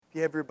If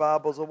you have your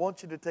Bibles, I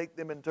want you to take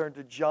them and turn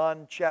to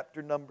John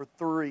chapter number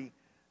 3.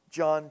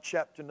 John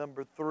chapter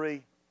number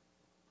 3.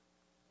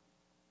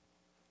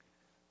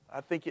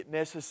 I think it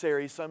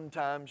necessary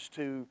sometimes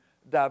to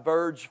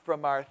diverge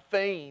from our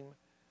theme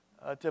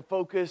to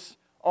focus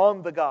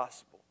on the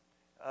gospel.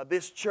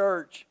 This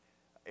church,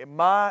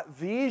 my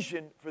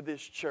vision for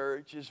this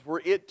church is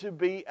for it to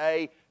be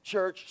a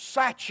church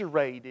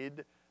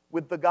saturated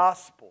with the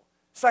gospel,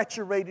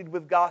 saturated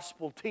with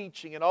gospel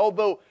teaching. And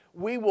although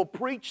we will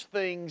preach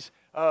things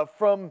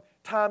from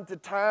time to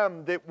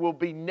time that will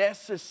be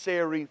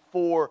necessary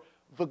for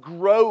the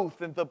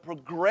growth and the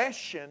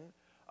progression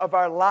of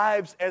our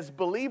lives as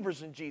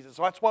believers in Jesus.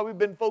 So that's why we've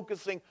been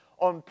focusing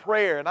on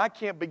prayer. And I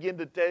can't begin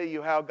to tell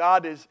you how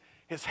God has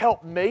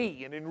helped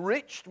me and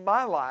enriched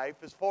my life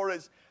as far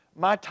as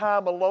my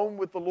time alone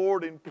with the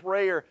Lord in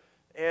prayer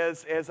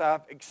as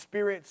I've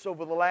experienced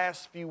over the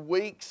last few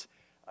weeks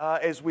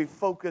as we've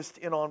focused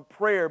in on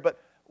prayer.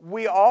 But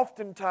we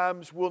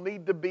oftentimes will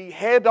need to be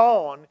head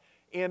on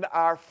in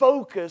our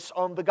focus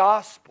on the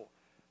gospel.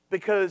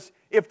 Because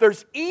if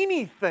there's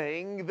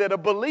anything that a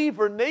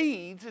believer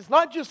needs, it's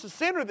not just a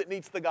sinner that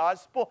needs the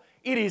gospel,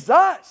 it is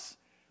us.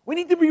 We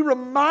need to be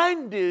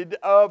reminded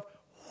of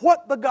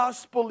what the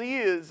gospel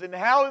is and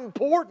how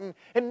important,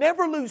 and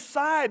never lose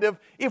sight of,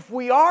 if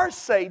we are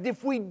saved,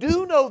 if we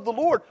do know the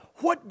Lord,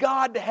 what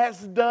God has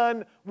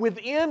done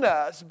within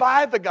us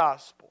by the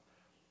gospel.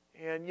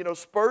 And you know,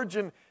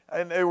 Spurgeon,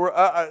 and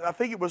I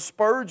think it was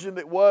Spurgeon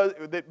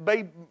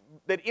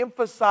that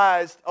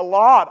emphasized a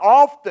lot,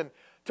 often,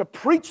 to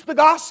preach the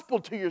gospel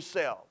to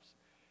yourselves.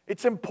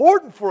 It's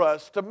important for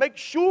us to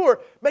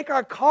make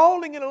our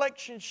calling and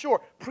election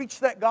sure. Preach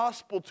that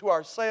gospel to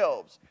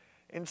ourselves.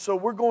 And so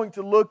we're going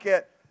to look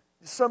at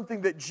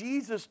something that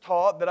Jesus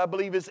taught that I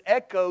believe is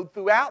echoed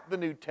throughout the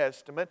New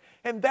Testament,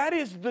 and that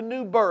is the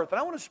new birth. And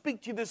I want to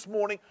speak to you this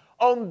morning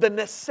on the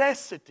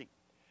necessity,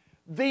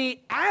 the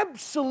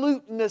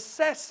absolute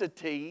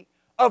necessity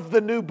of the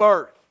new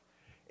birth.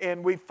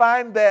 And we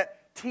find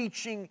that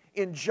teaching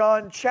in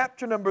John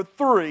chapter number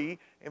 3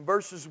 in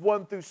verses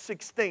 1 through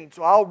 16.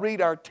 So I'll read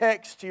our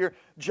text here,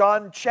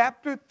 John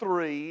chapter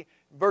 3,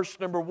 verse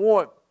number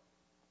 1.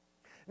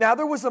 Now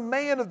there was a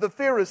man of the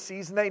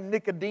Pharisees named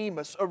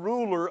Nicodemus, a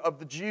ruler of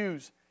the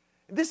Jews.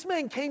 This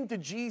man came to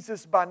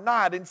Jesus by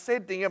night and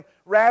said to him,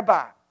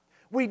 Rabbi,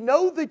 we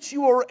know that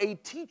you are a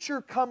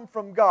teacher come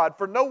from God,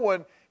 for no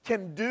one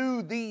can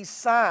do these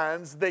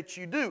signs that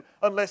you do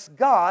unless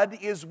God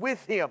is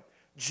with him.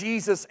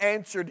 Jesus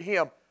answered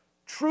him,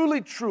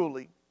 Truly,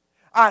 truly,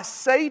 I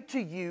say to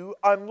you,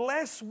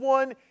 unless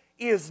one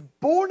is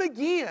born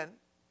again,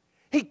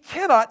 he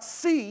cannot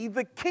see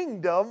the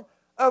kingdom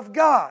of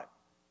God.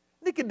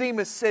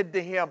 Nicodemus said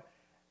to him,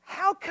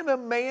 How can a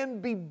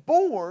man be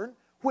born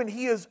when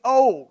he is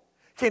old?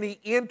 Can he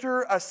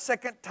enter a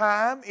second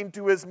time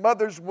into his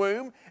mother's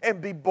womb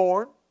and be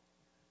born?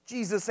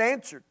 Jesus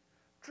answered,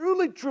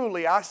 Truly,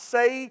 truly, I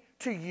say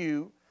to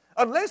you,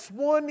 unless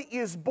one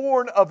is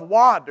born of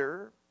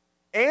water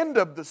and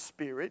of the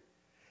Spirit,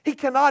 he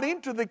cannot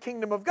enter the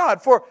kingdom of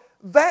God. For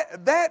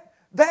that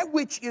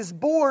which is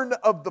born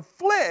of the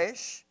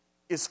flesh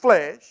is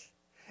flesh,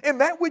 and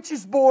that which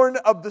is born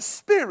of the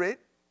Spirit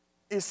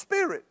is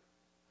spirit.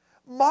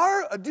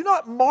 Do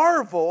not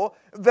marvel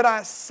that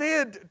I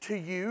said to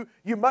you,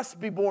 you must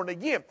be born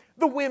again.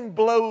 The wind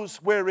blows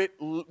where it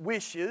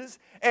wishes,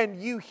 and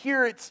you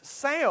hear its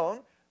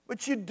sound,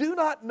 but you do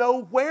not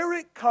know where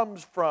it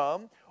comes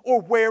from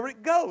or where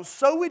it goes.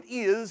 So it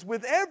is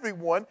with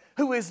everyone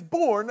who is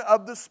born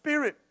of the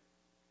Spirit.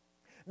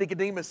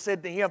 Nicodemus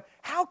said to him,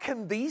 How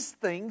can these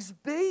things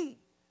be?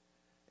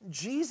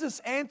 Jesus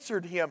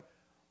answered him,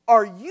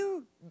 Are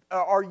you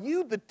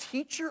the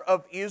teacher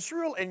of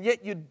Israel, and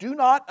yet you do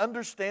not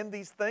understand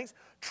these things?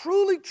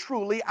 Truly,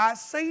 truly, I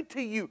say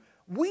to you,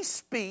 we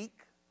speak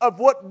of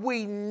what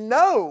we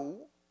know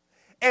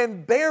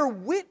and bear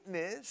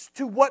witness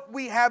to what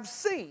we have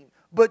seen,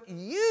 but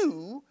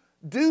you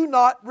do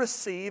not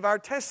receive our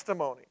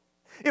testimony.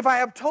 If I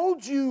have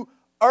told you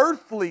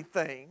earthly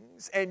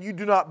things and you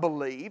do not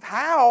believe,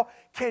 how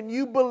can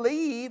you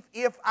believe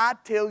if I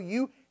tell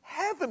you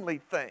heavenly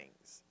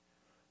things?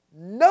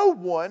 No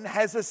one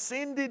has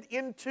ascended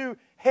into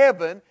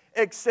heaven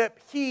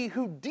except he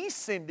who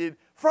descended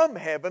from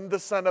heaven, the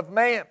Son of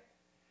Man.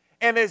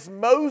 And as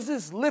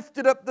Moses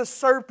lifted up the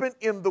serpent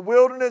in the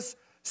wilderness,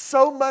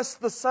 so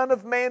must the Son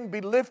of Man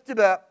be lifted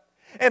up,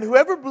 and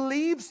whoever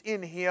believes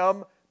in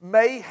him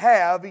may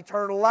have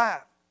eternal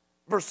life.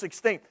 Verse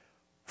 16,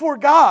 For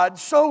God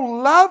so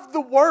loved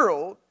the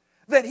world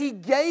that he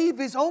gave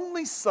his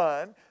only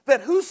Son,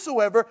 that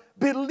whosoever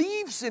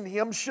believes in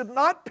him should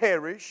not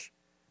perish,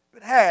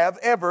 but have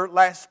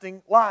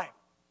everlasting life.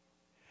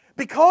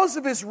 Because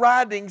of his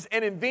writings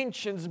and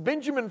inventions,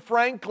 Benjamin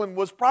Franklin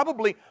was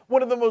probably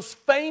one of the most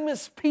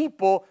famous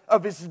people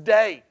of his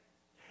day.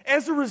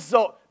 As a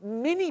result,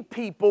 many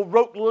people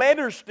wrote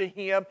letters to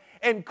him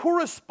and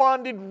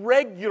corresponded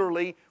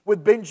regularly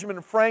with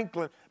Benjamin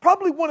Franklin.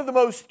 Probably one of the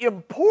most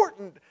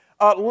important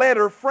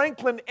letter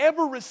Franklin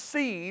ever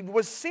received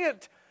was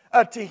sent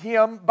to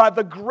him by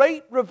the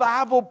great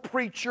revival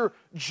preacher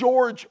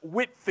George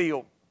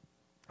Whitefield.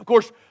 Of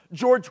course,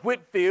 George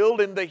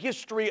Whitefield, in the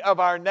history of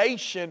our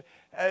nation,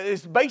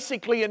 has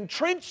basically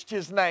entrenched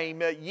his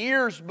name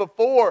years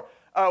before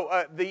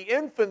the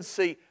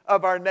infancy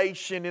of our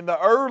nation. In the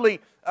early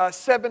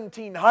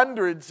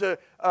 1700s,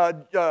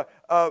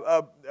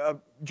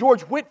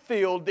 George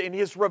Whitefield, in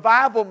his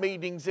revival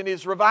meetings, in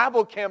his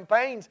revival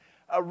campaigns,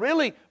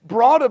 really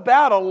brought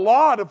about a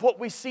lot of what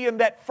we see in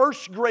that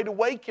first great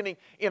awakening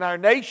in our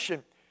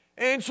nation.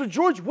 And so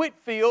George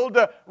Whitefield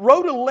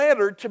wrote a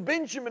letter to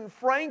Benjamin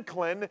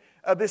Franklin,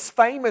 this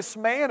famous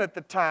man at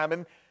the time.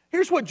 And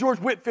here's what George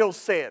Whitefield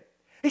said.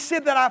 He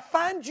said that I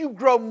find you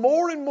grow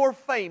more and more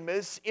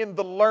famous in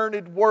the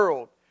learned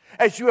world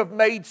as you have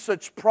made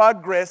such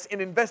progress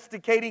in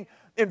investigating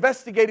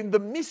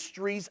the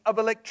mysteries of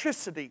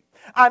electricity.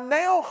 I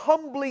now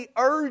humbly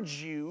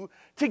urge you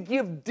to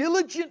give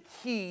diligent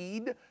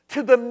heed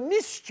to the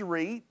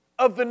mystery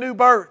of the new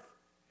birth.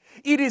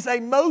 It is a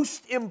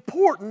most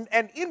important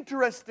and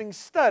interesting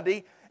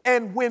study,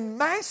 and when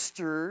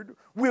mastered,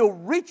 will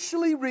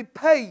richly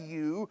repay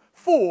you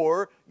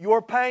for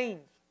your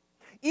pains.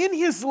 In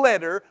his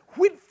letter,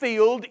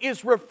 Whitefield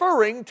is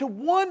referring to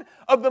one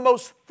of the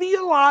most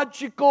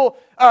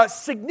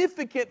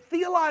significant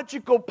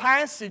theological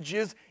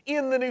passages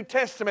in the New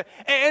Testament,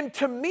 and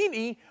to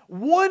many,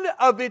 one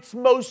of its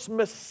most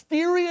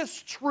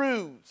mysterious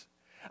truths.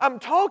 I'm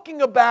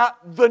talking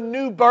about the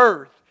new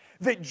birth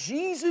that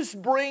Jesus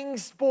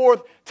brings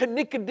forth to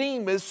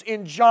Nicodemus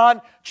in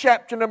John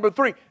chapter number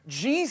 3.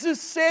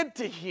 Jesus said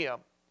to him,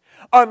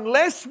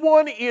 unless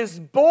one is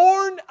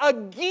born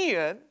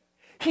again,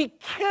 he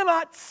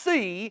cannot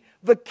see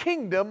the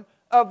kingdom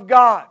of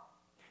God.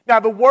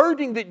 Now, the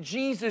wording that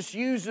Jesus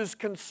uses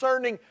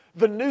concerning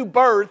the new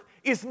birth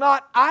is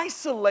not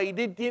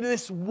isolated in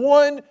this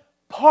one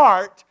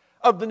part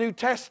of the New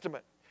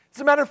Testament.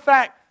 As a matter of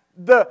fact,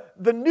 the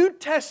New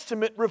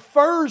Testament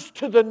refers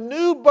to the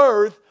new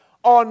birth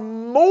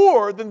on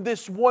more than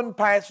this one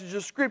passage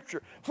of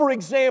Scripture. For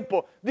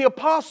example, the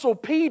Apostle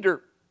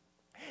Peter,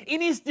 in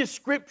his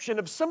description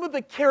of some of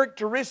the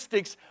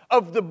characteristics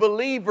of the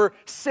believer,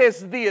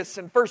 says this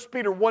in 1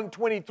 Peter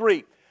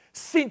 1:23,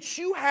 since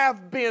you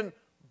have been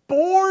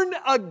born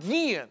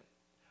again,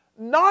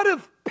 not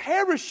of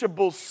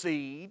perishable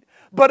seed,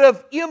 but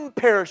of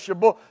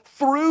imperishable,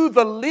 through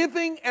the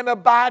living and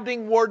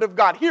abiding Word of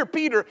God. Here,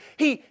 Peter,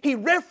 he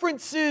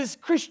references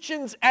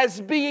Christians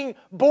as being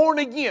born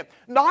again.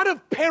 Not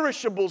of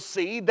perishable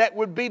seed, that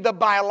would be the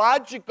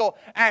biological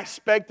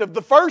aspect of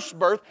the first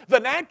birth, the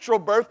natural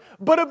birth,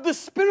 but of the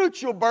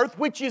spiritual birth,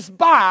 which is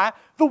by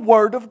the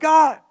Word of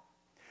God.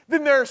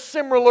 Then there are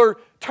similar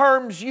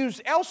terms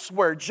used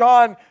elsewhere.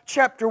 John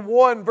chapter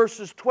 1,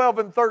 verses 12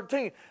 and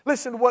 13.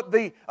 Listen to what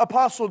the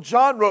Apostle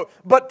John wrote.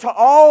 But to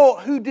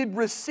all who did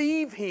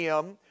receive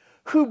Him,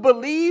 who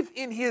believe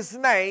in His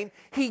name,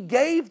 He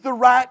gave the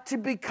right to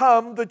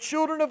become the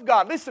children of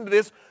God. Listen to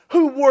this.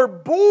 Who were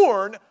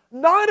born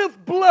not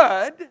of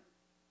blood,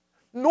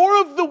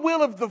 nor of the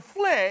will of the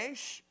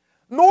flesh,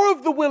 nor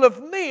of the will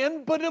of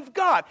man, but of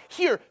God.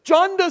 Here,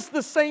 John does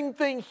the same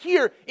thing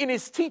here in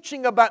his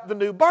teaching about the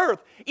new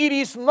birth. It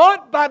is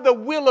not by the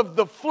will of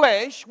the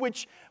flesh,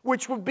 which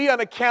would be on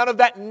account of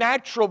that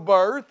natural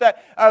birth,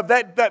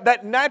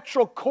 that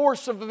natural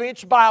course of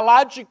events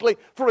biologically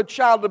for a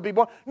child to be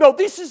born. No,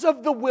 this is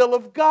of the will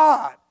of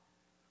God.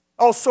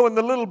 Also in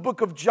the little book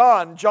of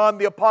John, John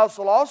the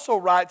Apostle also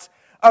writes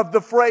of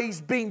the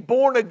phrase being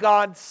born of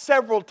God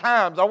several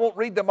times. I won't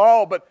read them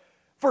all, but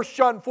 1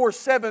 John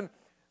 4:7,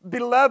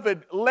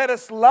 Beloved, let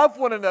us love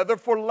one another,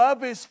 for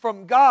love is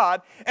from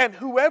God, and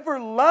whoever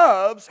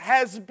loves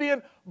has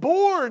been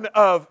born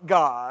of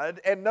God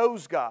and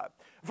knows God.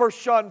 1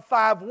 John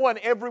 5:1,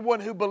 everyone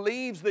who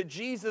believes that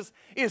Jesus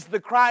is the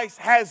Christ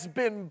has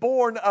been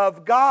born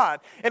of God.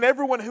 And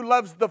everyone who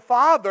loves the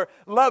Father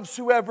loves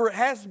whoever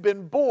has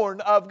been born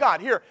of God.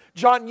 Here,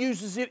 John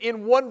uses it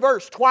in one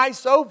verse,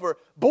 twice over,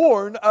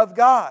 born of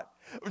God.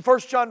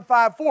 1 John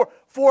 5:4,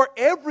 for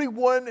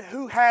everyone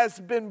who has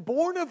been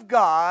born of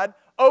God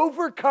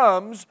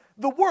overcomes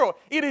the world.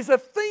 It is a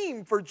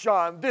theme for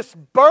John, this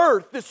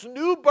birth, this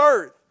new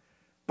birth.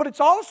 But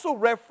it's also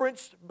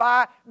referenced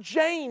by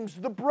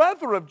James, the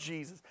brother of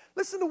Jesus.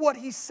 Listen to what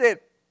he said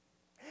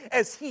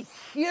as he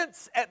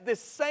hints at this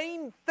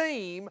same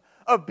theme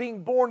of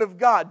being born of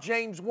God.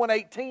 James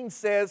 1:18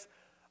 says,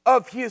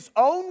 of His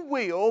own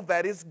will,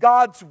 that is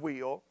God's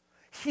will,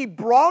 He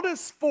brought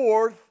us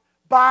forth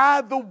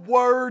by the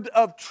word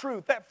of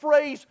truth. That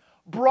phrase,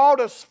 brought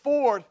us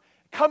forth,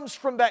 comes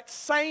from that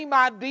same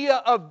idea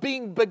of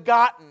being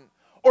begotten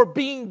or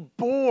being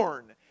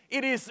born.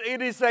 It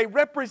is a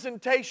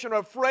representation,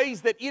 a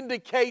phrase that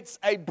indicates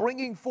a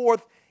bringing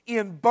forth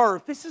in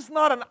birth. This is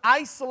not an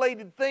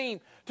isolated theme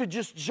to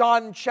just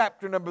John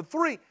chapter number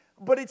 3,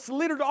 but it's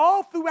littered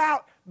all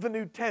throughout the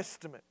New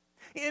Testament.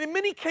 And in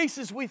many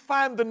cases, we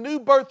find the new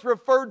birth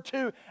referred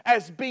to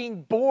as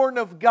being born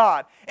of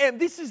God. And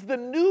this is the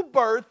new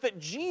birth that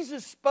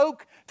Jesus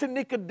spoke to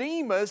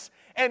Nicodemus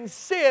and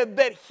said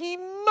that he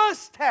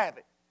must have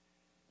it.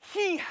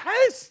 he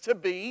has to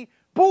be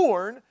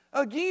born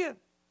again.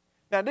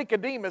 Now,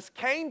 Nicodemus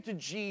came to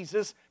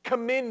Jesus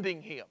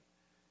commending him.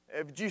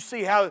 Did you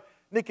see how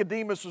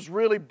Nicodemus was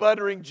really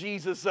buttering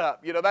Jesus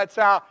up? You know, that's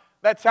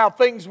how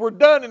things were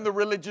done in the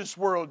religious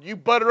world. You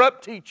butter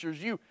up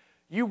teachers.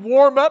 You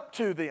warm up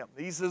to them.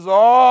 He says,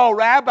 "Oh,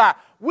 Rabbi,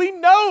 we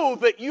know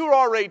that you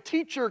are a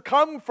teacher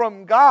come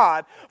from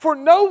God, for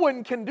no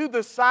one can do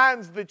the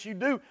signs that you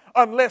do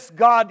unless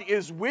God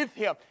is with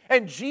him."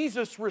 And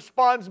Jesus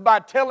responds by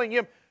telling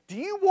him, "Do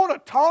you want to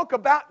talk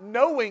about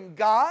knowing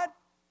God?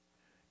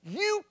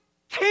 You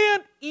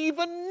can't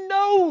even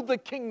know the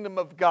kingdom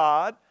of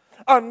God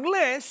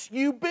unless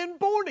you've been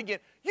born again.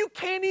 You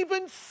can't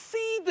even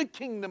see the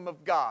kingdom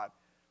of God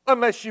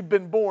unless you've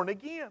been born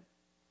again."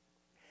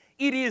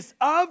 It is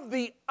of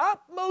the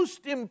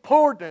utmost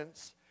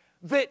importance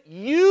that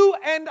you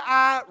and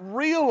I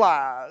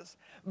realize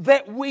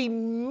that we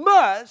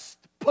must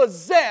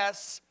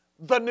possess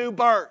the new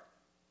birth.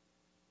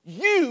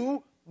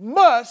 You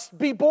must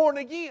be born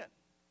again.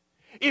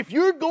 If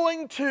you're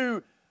going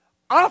to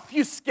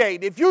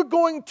obfuscate, if you're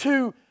going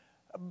to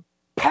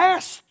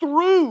pass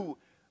through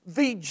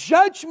the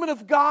judgment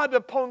of God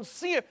upon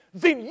sin,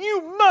 then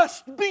you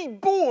must be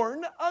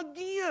born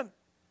again.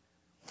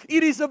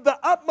 It is of the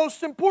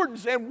utmost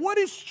importance. And what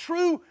is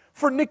true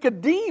for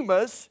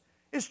Nicodemus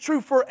is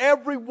true for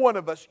every one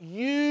of us.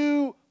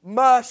 You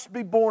must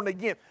be born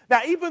again.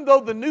 Now, even though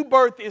the new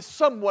birth is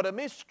somewhat a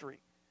mystery,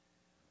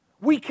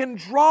 we can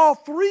draw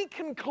three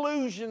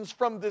conclusions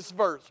from this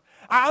verse.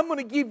 I'm going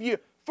to give you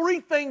three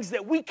things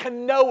that we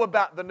can know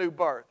about the new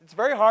birth. It's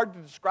very hard to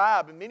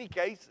describe in many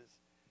cases.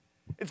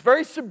 It's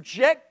very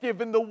subjective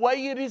in the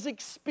way it is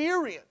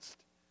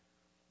experienced,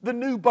 the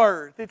new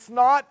birth. It's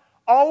not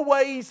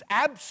always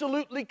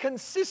absolutely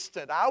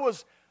consistent. I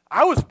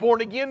was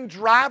born again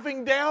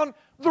driving down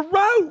the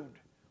road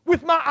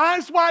with my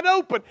eyes wide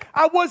open.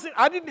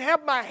 I didn't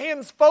have my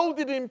hands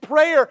folded in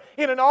prayer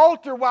in an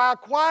altar while a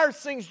choir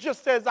sings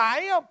 "Just As I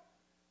Am."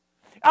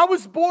 I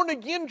was born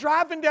again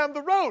driving down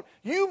the road.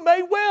 You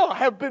may well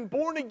have been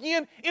born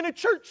again in a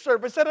church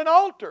service at an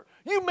altar.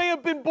 You may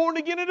have been born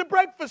again at a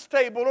breakfast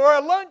table or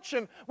a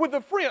luncheon with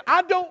a friend.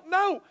 I don't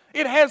know.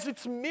 It has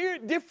its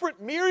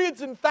different myriads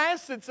and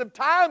facets of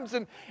times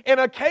and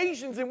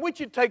occasions in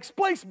which it takes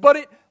place, but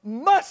it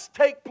must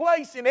take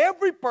place in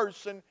every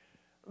person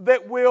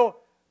that will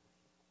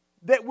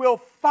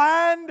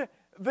find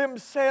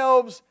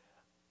themselves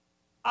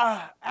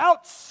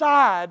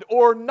outside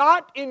or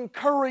not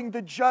incurring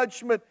the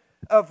judgment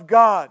of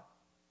God.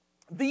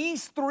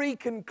 These three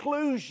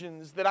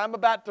conclusions that I'm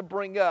about to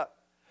bring up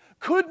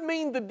could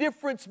mean the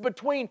difference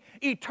between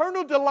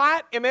eternal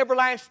delight and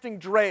everlasting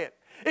dread.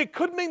 It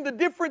could mean the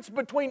difference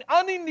between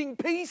unending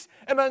peace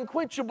and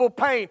unquenchable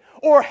pain,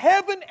 or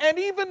heaven and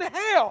even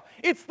hell.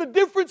 It's the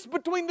difference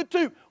between the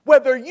two.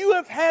 Whether you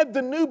have had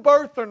the new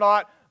birth or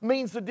not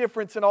means the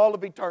difference in all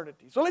of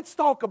eternity. So let's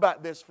talk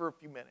about this for a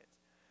few minutes.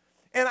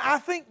 And I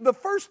think the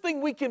first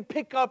thing we can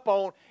pick up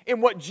on in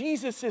what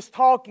Jesus is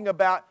talking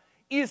about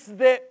is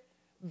that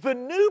the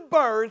new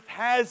birth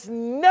has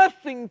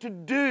nothing to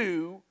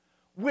do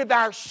with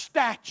our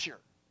stature.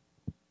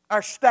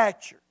 Our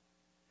stature.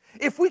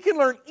 If we can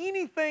learn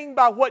anything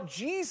by what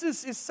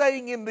Jesus is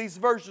saying in these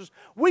verses,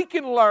 we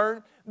can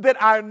learn that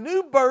our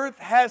new birth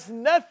has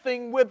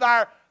nothing with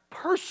our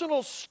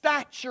personal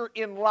stature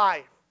in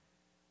life.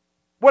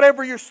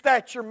 Whatever your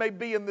stature may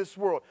be in this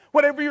world,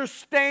 whatever your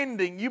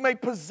standing you may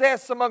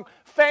possess among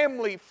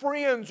family,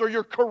 friends, or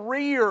your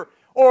career,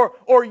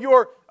 or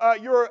your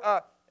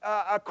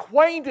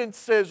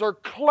acquaintances, or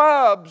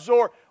clubs,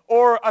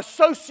 or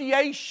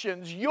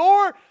associations,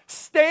 your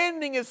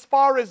standing as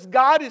far as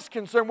God is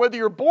concerned, whether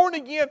you're born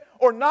again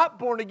or not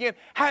born again,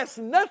 has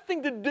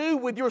nothing to do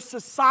with your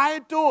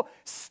societal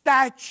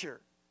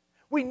stature.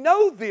 We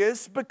know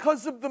this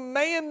because of the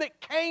man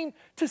that came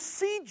to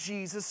see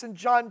Jesus in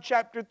John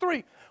chapter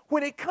 3.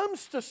 When it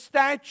comes to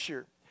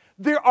stature,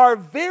 there are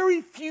very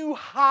few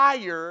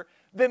higher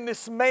than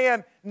this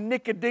man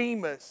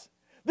Nicodemus.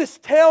 This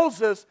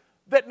tells us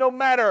that no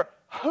matter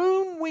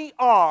whom we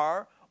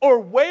are or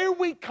where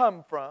we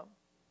come from,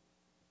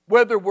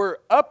 whether we're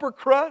upper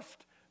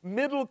crust,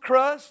 middle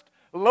crust,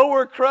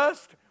 lower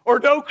crust, or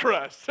no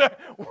crust,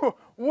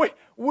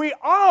 we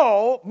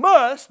all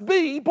must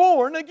be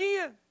born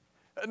again.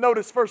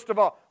 Notice, first of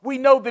all, we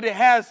know that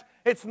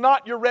it's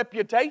not your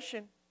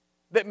reputation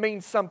that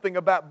means something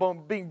about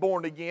being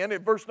born again.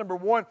 In verse number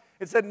 1,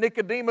 it said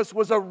Nicodemus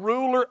was a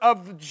ruler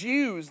of the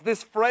Jews.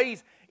 This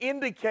phrase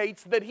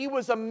indicates that he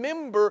was a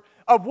member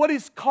of what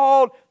is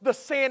called the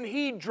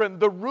Sanhedrin,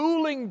 the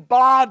ruling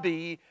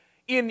body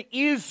in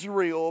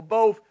Israel,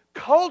 both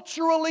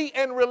culturally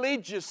and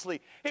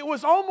religiously. It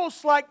was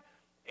almost like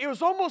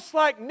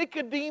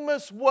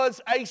Nicodemus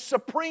was a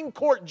Supreme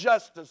Court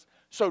justice,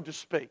 so to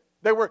speak.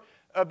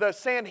 The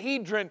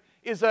Sanhedrin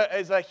is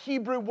a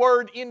Hebrew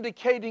word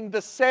indicating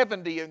the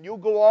 70, and you'll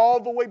go all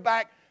the way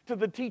back to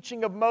the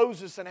teaching of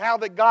Moses and how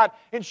that God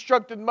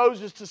instructed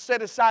Moses to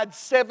set aside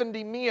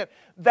 70 men.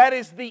 That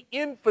is the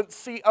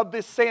infancy of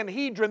this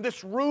Sanhedrin,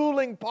 this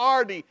ruling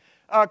party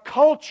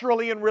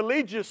culturally and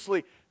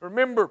religiously.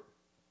 Remember,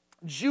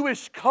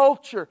 Jewish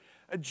culture,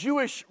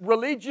 Jewish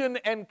religion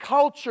and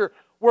culture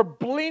were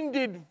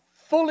blended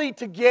fully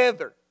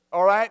together,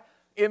 all right,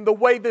 in the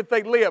way that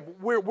they live.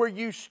 We're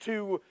used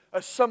to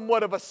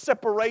somewhat of a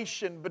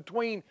separation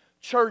between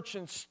church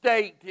and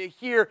state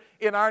here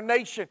in our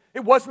nation.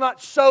 It was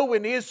not so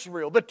in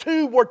Israel. The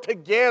two were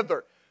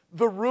together.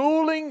 The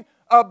ruling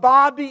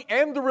body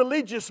and the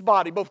religious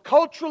body, both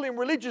culturally and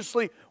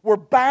religiously, were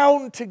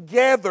bound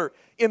together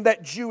in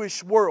that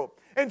Jewish world.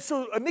 And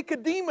so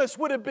Nicodemus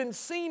would have been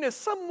seen as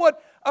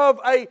somewhat of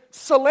a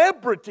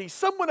celebrity,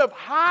 someone of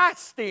high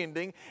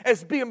standing,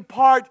 as being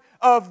part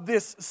of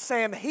this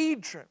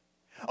Sanhedrin.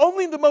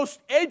 Only the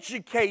most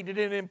educated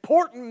and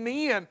important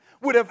men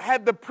would have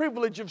had the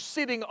privilege of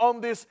sitting on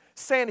this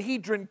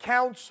Sanhedrin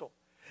council.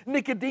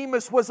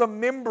 Nicodemus was a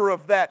member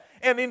of that.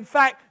 And in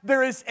fact,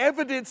 there is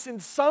evidence in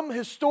some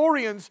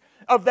historians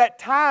of that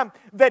time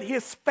that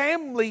his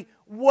family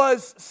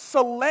was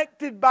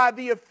selected by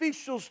the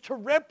officials to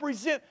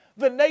represent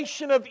the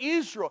nation of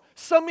Israel.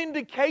 Some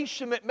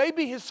indication that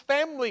maybe his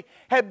family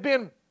had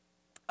been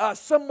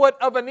somewhat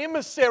of an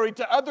emissary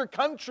to other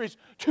countries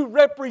to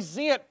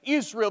represent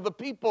Israel, the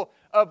people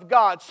of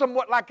God,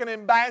 somewhat like an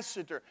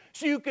ambassador.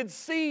 So you could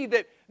see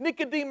that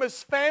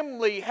Nicodemus'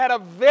 family had a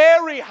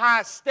very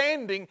high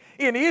standing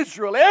in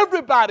Israel.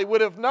 Everybody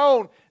would have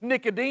known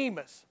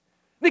Nicodemus.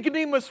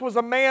 Nicodemus was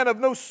a man of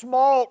no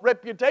small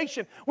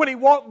reputation. When he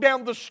walked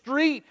down the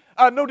street,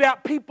 no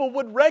doubt people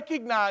would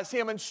recognize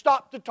him and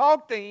stop to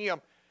talk to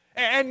him.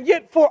 And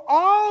yet for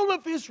all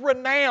of his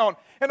renown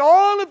and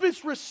all of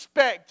his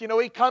respect,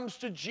 he comes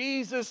to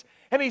Jesus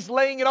and he's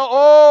laying it on.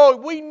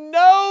 Oh, we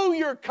know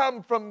you're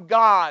come from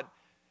God.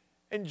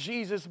 And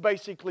Jesus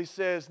basically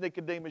says,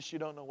 Nicodemus, you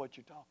don't know what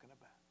you're talking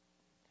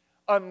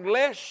about.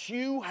 Unless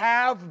you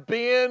have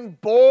been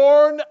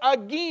born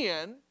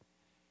again,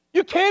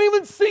 you can't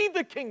even see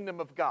the kingdom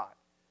of God.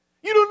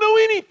 You don't know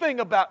anything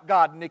about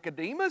God,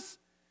 Nicodemus.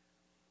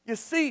 You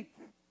see,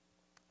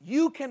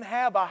 you can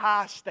have a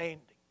high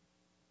standing.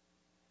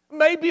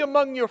 Maybe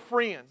among your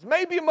friends,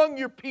 maybe among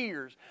your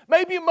peers,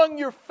 maybe among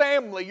your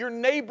family, your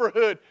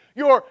neighborhood,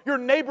 your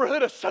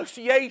neighborhood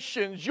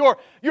associations, your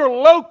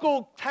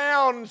local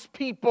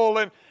townspeople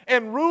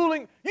and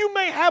ruling. You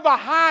may have a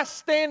high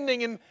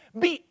standing and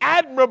be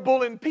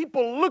admirable in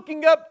people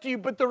looking up to you,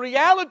 but the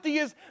reality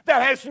is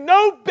that has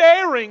no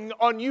bearing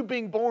on you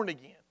being born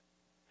again.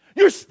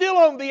 You're still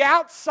on the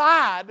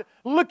outside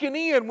looking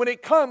in when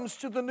it comes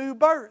to the new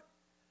birth.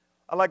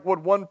 I like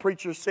what one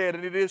preacher said,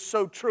 and it is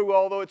so true,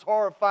 although it's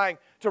horrifying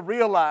to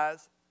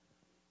realize,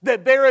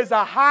 that there is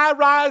a high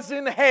rise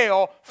in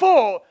hell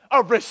full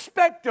of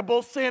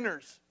respectable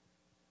sinners.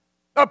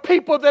 Of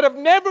people that have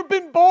never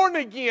been born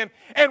again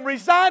and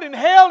reside in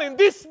hell in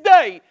this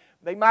day.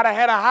 They might have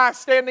had a high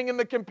standing in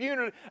the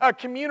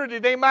community.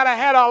 They might have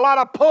had a lot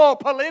of pull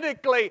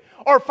politically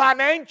or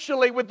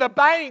financially with the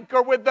bank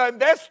or with the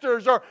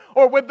investors or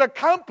with the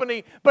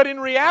company. But in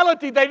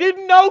reality, they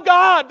didn't know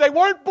God. They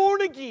weren't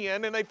born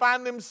again, and they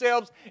find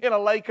themselves in a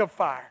lake of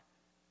fire.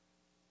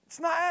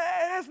 It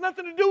has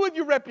nothing to do with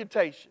your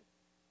reputation.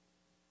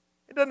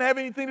 It doesn't have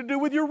anything to do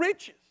with your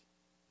riches.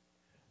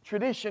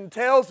 Tradition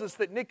tells us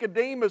that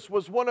Nicodemus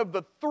was one of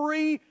the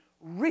 3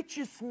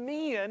 richest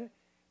men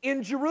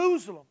in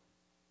Jerusalem.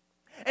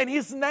 And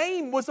his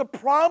name was a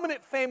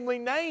prominent family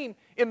name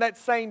in that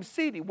same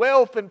city.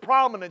 Wealth and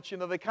prominence,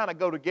 they kind of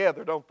go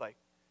together, don't they?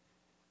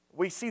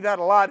 We see that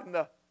a lot in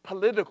the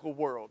political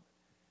world.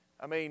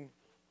 I mean,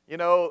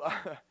 a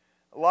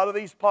lot of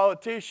these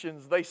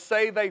politicians, they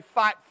say they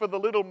fight for the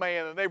little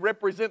man and they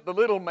represent the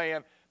little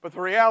man. But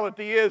the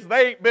reality is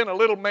they ain't been a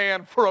little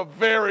man for a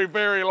very,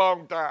 very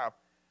long time.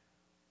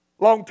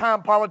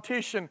 Longtime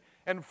politician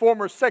and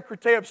former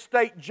Secretary of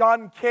State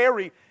John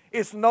Kerry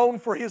is known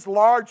for his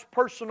large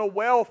personal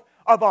wealth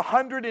of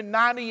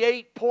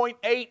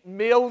 $198.8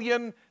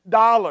 million.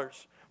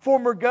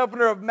 Former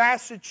governor of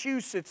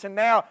Massachusetts and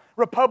now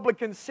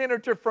Republican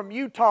senator from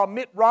Utah,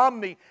 Mitt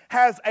Romney,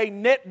 has a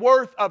net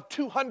worth of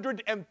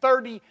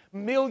 $230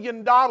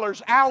 million.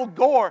 Al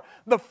Gore,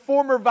 the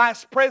former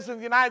vice president of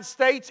the United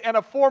States and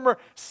a former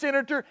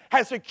senator,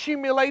 has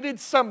accumulated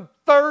some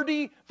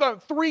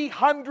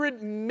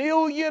 $300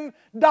 million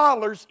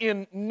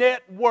in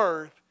net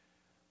worth.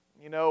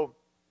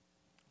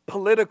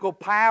 Political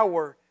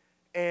power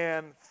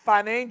and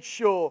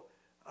financial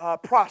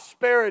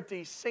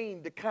prosperity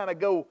seem to kind of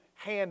go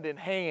hand in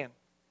hand.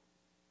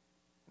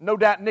 No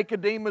doubt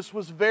Nicodemus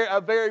was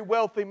a very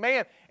wealthy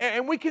man.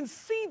 And we can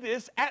see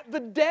this at the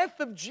death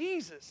of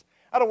Jesus.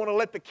 I don't want to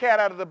let the cat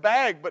out of the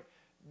bag, but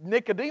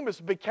Nicodemus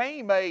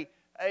became a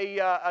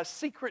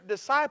secret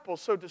disciple,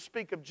 so to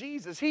speak, of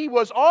Jesus. He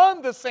was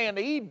on the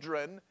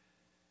Sanhedrin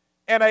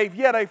and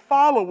yet a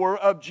follower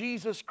of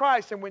Jesus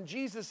Christ. And when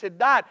Jesus had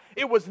died,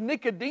 it was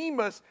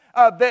Nicodemus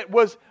that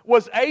was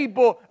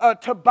able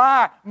to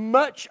buy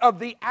much of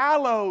the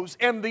aloes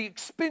and the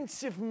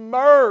expensive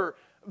myrrh,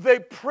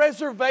 the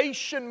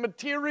preservation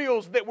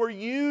materials that were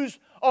used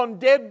on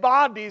dead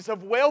bodies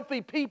of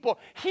wealthy people.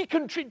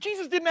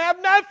 Jesus didn't have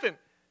nothing.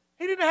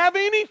 He didn't have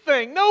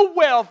anything, no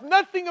wealth,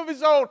 nothing of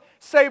his own,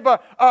 save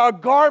a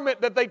garment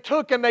that they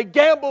took and they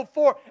gambled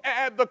for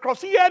at the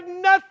cross. He had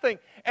nothing.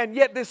 And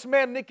yet this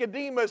man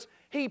Nicodemus,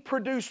 he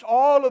produced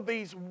all of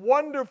these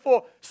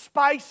wonderful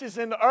spices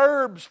and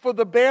herbs for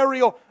the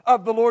burial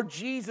of the Lord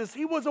Jesus.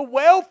 He was a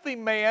wealthy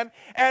man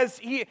as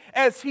he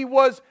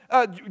was,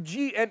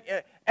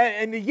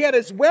 and yet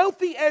as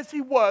wealthy as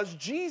he was,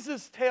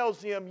 Jesus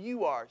tells him,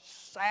 you are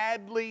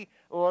sadly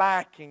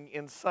lacking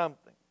in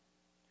something.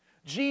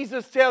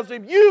 Jesus tells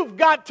him, you've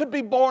got to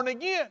be born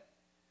again.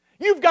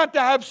 You've got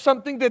to have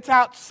something that's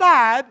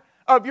outside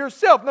of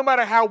yourself. No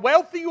matter how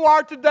wealthy you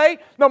are today,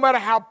 no matter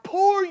how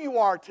poor you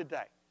are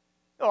today.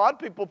 A lot of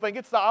people think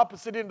it's the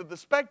opposite end of the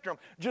spectrum.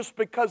 Just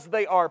because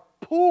they are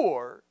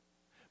poor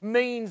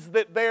means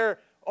that they've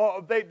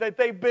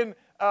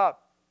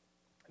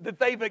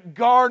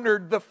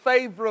garnered the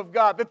favor of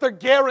God, that they're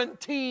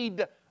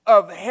guaranteed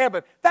of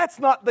heaven. That's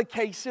not the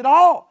case at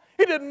all.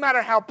 It doesn't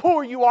matter how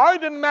poor you are.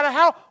 It doesn't matter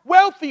how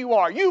wealthy you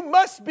are. You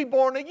must be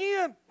born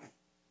again.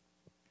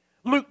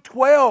 Luke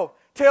 12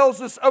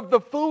 tells us of the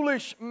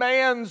foolish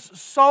man's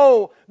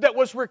soul that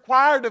was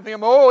required of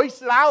him. Oh, he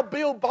said, I'll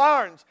build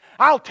barns.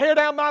 I'll tear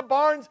down my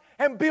barns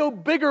and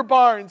build bigger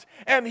barns.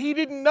 And he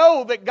didn't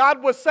know that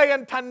God was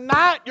saying,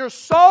 tonight your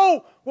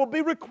soul will be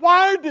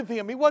required of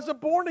him. He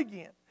wasn't born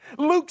again.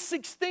 Luke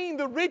 16,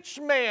 the rich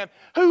man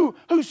who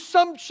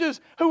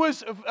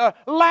was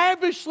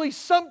lavishly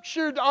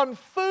sumptured on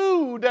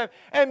food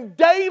and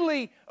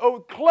daily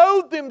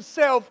clothed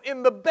himself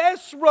in the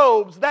best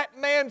robes. That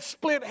man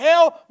split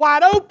hell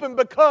wide open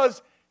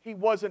because he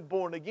wasn't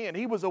born again.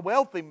 He was a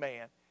wealthy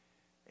man,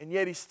 and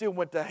yet he still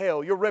went to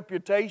hell. Your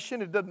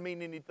reputation, it doesn't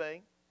mean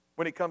anything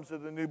when it comes to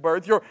the new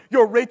birth.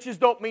 Your riches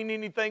don't mean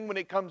anything when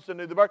it comes to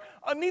the new birth.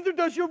 Neither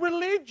does your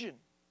religion.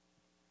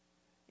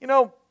 You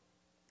know,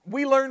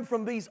 we learn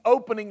from these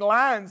opening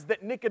lines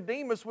that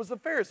Nicodemus was a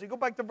Pharisee. Go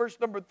back to verse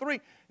number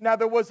 3. Now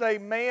there was a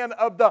man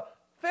of the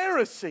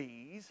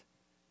Pharisees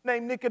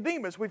named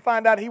Nicodemus. We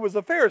find out he was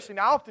a Pharisee.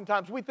 Now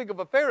oftentimes we think of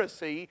a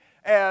Pharisee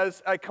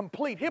as a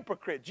complete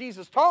hypocrite.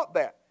 Jesus taught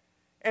that.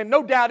 And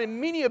no doubt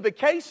in many of the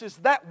cases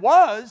that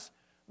was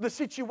the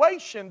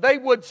situation. They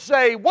would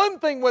say one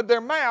thing with their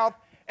mouth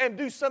and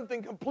do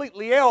something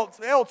completely else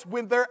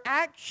with their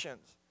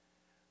actions.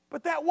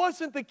 But that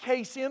wasn't the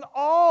case in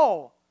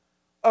all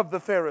of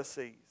the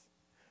Pharisees.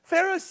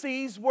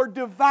 Pharisees were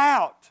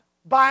devout,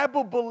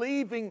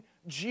 Bible-believing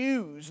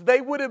Jews.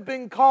 They would have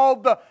been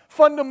called the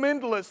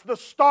fundamentalists, the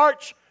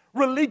starch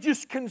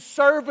religious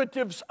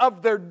conservatives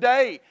of their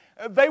day.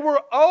 They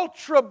were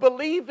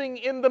ultra-believing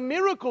in the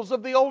miracles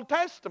of the Old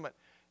Testament.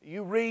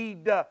 You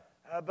read the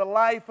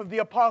life of the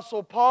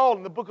Apostle Paul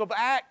in the book of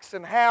Acts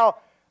and how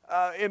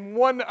in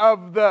one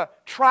of the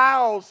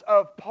trials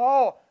of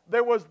Paul,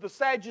 there was the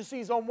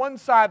Sadducees on one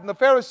side and the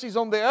Pharisees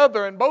on the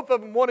other, and both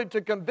of them wanted to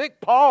convict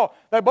Paul.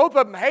 Both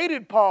of them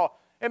hated Paul.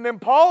 And then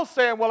Paul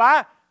saying,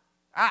 well,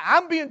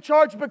 I'm being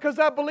charged because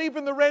I believe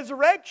in the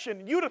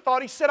resurrection. You'd have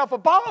thought he set off a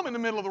bomb in the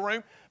middle of the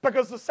room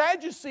because the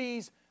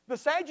Sadducees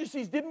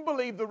didn't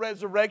believe the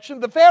resurrection.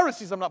 The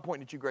Pharisees, I'm not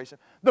pointing at you, Grayson.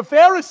 The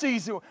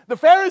Pharisees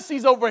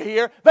over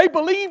here, they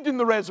believed in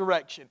the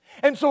resurrection.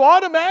 And so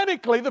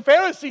automatically the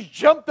Pharisees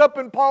jumped up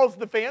in Paul's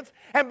defense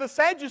and the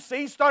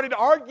Sadducees started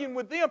arguing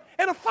with them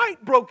and a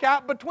fight broke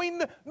out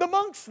between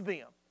amongst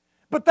them.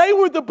 But they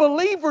were the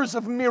believers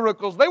of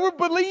miracles. They were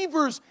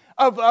believers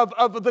of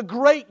the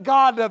great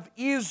God of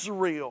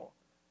Israel.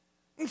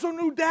 And so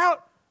no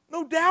doubt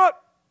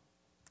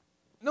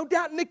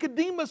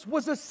Nicodemus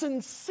was a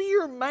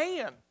sincere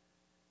man.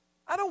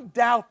 I don't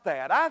doubt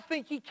that. I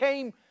think he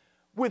came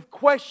with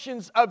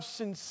questions of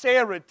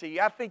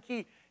sincerity. I think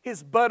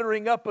his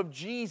buttering up of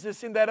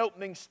Jesus in that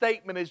opening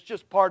statement is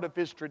just part of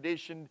his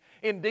tradition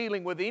in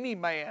dealing with any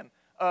man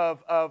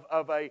of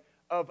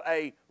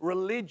a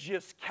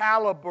religious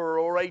caliber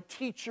or a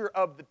teacher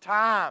of the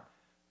time.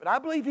 But I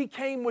believe he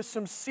came with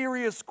some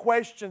serious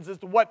questions as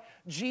to what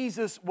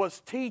Jesus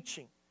was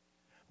teaching.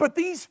 But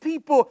these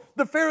people,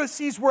 the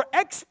Pharisees, were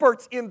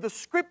experts in the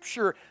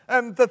Scripture,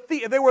 and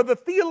they were the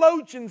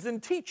theologians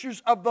and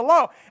teachers of the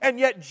law. And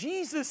yet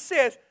Jesus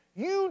says,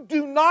 you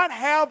do not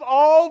have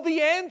all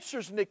the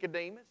answers,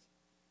 Nicodemus.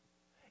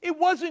 It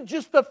wasn't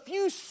just a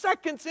few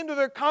seconds into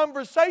their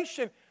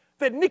conversation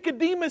that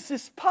Nicodemus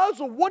is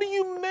puzzled. What do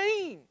you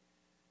mean?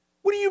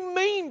 What do you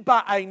mean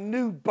by a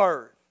new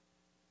birth?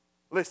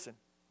 Listen,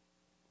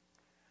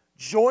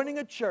 joining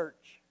a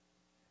church,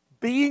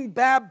 being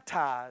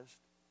baptized,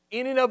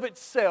 in and of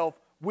itself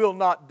will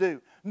not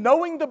do.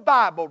 Knowing the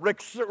Bible,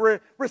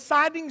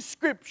 reciting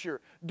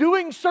Scripture,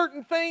 doing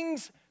certain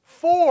things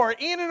for,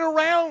 in and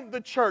around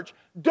the church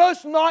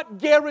does not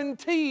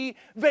guarantee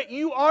that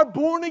you are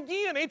born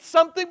again. It's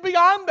something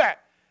beyond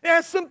that. It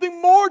has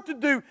something more to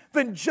do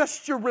than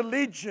just your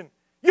religion.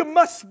 You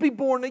must be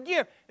born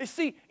again. You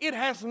see, it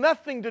has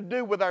nothing to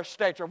do with our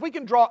stature. If we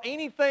can draw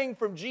anything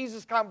from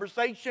Jesus'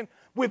 conversation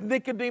with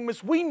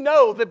Nicodemus, we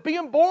know that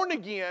being born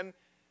again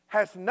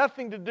has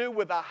nothing to do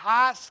with a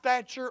high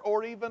stature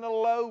or even a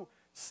low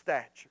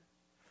stature.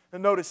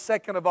 And notice,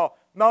 second of all,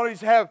 not only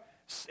have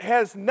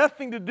has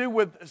nothing to do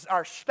with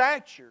our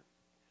stature,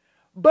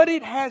 but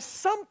it has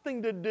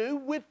something to do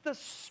with the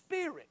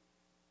Spirit.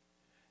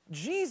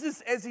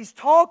 Jesus, as He's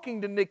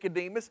talking to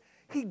Nicodemus,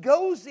 He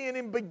goes in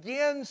and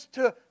begins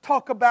to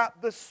talk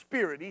about the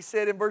Spirit. He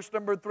said in verse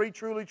number 3,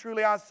 "Truly,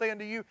 truly, I say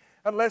unto you,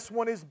 unless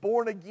one is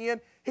born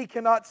again, he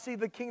cannot see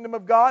the kingdom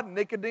of God." And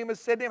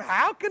Nicodemus said to Him,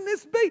 "How can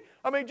this be?"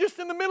 I mean, just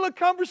in the middle of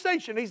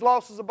conversation, he's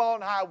lost his ball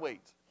in high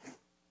weeds.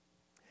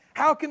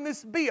 "How can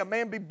this be? A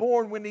man be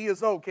born when he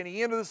is old? Can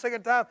he enter the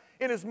second time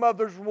in his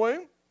mother's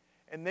womb?"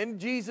 And then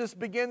Jesus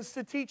begins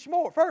to teach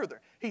more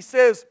further. He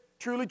says,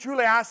 "Truly,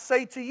 truly, I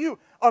say to you,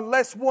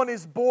 unless one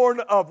is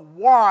born of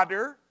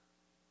water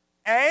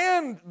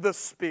and the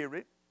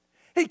Spirit,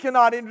 he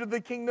cannot enter the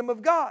kingdom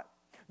of God.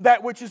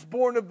 That which is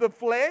born of the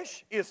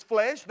flesh is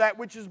flesh. That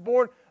which is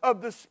born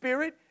of the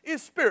Spirit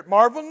is spirit.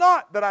 Marvel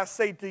not that I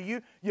say to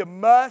you, you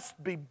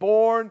must be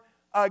born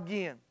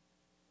again."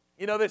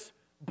 You know, this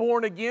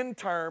born again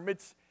term,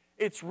 it's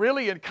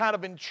really kind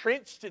of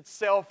entrenched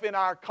itself in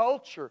our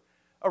culture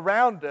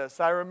around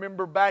us. I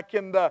remember back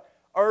in the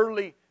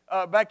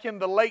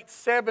late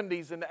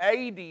 70s and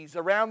 80s,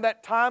 around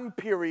that time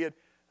period,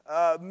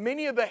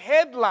 many of the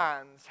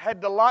headlines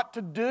had a lot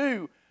to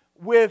do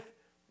with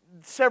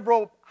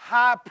several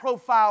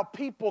high-profile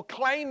people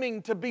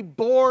claiming to be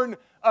born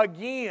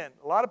again.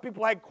 A lot of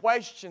people had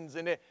questions,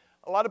 and a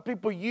lot of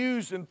people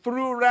used and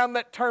threw around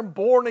that term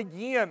born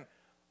again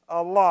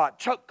a lot.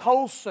 Chuck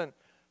Colson,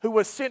 who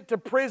was sent to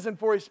prison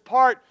for his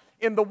part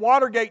in the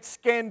Watergate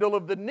scandal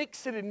of the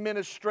Nixon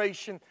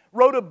administration,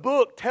 wrote a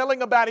book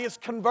telling about his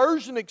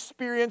conversion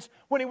experience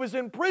when he was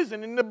in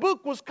prison. And the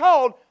book was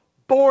called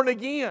Born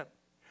Again.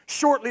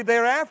 Shortly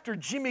thereafter,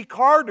 Jimmy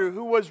Carter,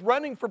 who was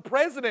running for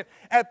president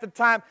at the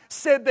time,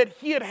 said that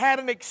he had had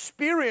an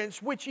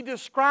experience which he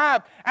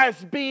described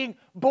as being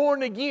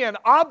born again,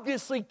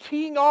 obviously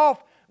keying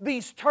off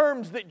these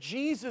terms that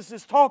Jesus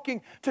is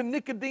talking to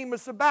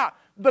Nicodemus about.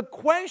 The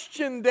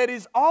question that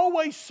is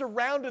always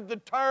surrounded the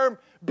term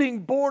being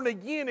born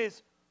again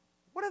is,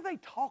 what are they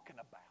talking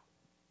about?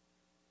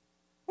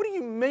 What do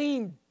you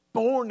mean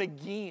born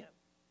again?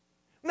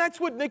 And that's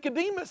what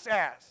Nicodemus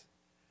asked.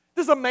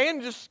 Does a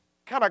man just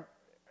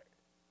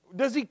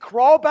does he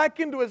crawl back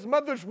into his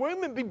mother's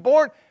womb and be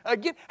born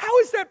again? How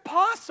is that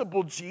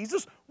possible,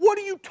 Jesus? What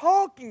are you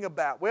talking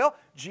about? Well,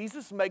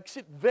 Jesus makes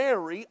it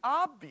very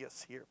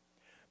obvious here,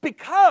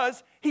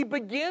 because He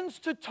begins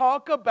to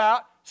talk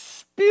about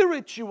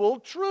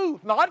spiritual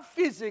truth, not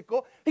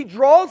physical. He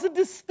draws a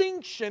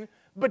distinction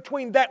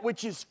between that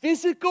which is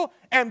physical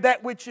and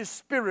that which is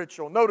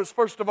spiritual. Notice,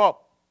 first of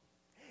all,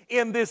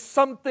 in this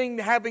something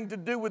having to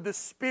do with the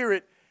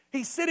Spirit,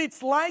 He said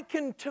it's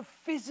likened to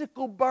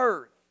physical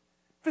birth.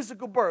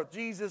 Physical birth.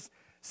 Jesus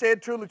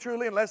said, "Truly,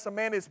 truly, unless a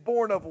man is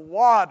born of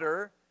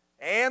water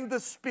and the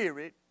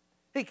Spirit,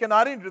 he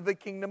cannot enter the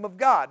kingdom of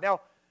God."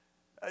 Now,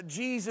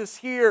 Jesus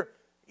here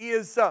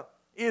is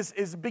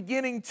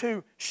beginning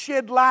to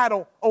shed light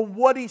on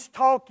what He's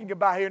talking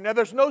about here. Now,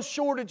 there's no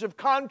shortage of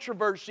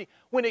controversy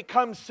when it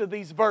comes to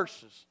these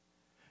verses.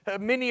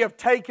 Many have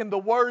taken the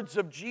words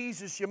of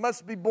Jesus, "You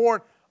must be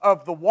born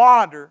of the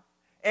water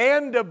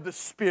and of the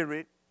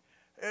Spirit,"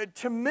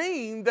 to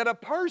mean that a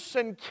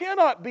person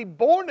cannot be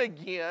born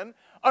again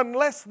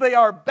unless they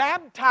are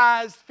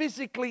baptized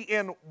physically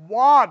in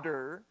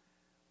water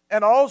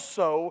and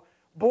also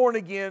born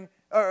again,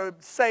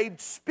 saved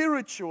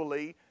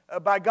spiritually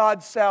by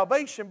God's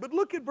salvation. But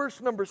look at verse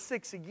number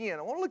 6 again.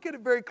 I want to look at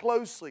it very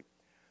closely.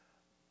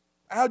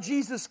 How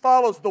Jesus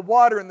follows the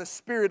water and the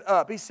Spirit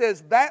up. He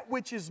says, "That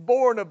which is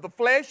born of the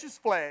flesh is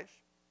flesh,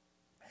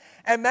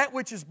 and that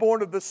which is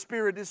born of the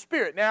Spirit is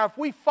spirit." Now, if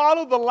we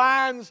follow the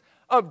lines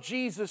of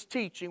Jesus'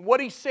 teaching, what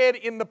He said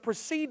in the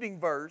preceding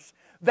verse,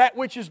 that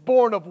which is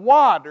born of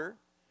water,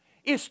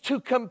 is to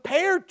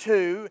compare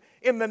to,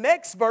 in the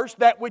next verse,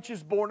 that which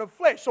is born of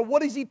flesh. So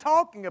what is He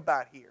talking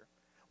about here?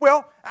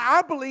 Well,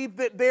 I believe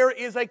that there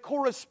is a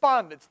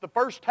correspondence. The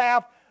first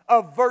half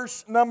of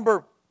verse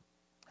number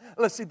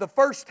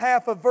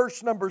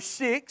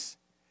 6,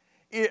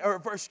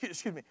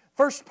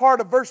 first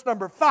part of verse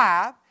number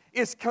 5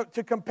 is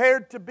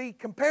to be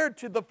compared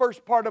to the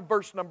first part of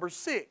verse number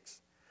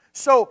 6.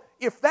 So,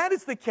 if that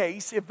is the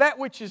case, if that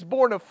which is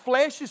born of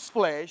flesh is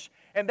flesh,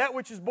 and that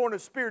which is born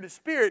of spirit is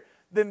spirit,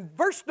 then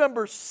verse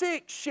number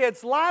 6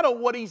 sheds light on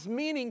what He's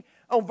meaning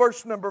on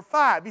verse number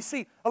 5. You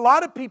see, a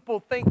lot of people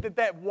think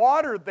that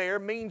water there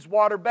means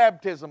water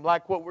baptism,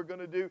 like what we're going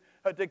to do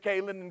to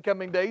Kaylin in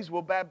coming days.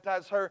 We'll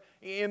baptize her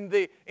in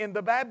the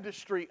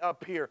baptistry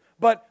up here.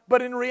 But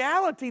in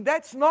reality,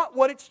 that's not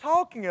what it's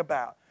talking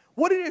about.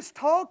 What it is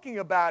talking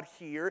about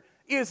here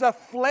is a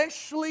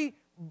fleshly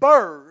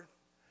birth,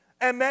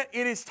 and that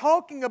it is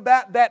talking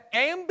about that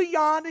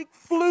amniotic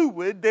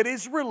fluid that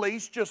is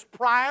released just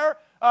prior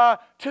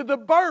to the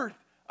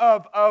birth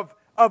of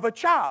a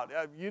child.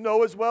 You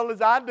know as well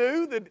as I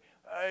do that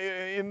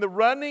in the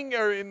running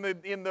or in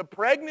the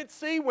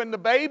pregnancy, when the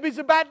baby's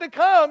about to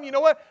come, you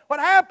know what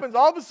happens?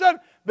 All of a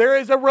sudden, there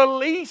is a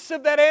release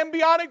of that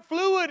amniotic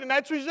fluid, and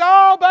that's what,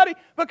 "Oh, buddy,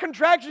 the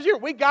contraction's here.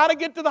 We got to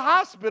get to the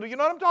hospital." You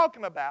know what I'm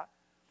talking about?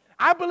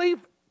 I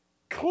believe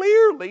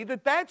clearly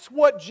that that's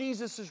what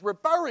Jesus is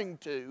referring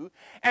to,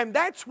 and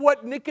that's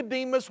what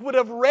Nicodemus would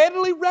have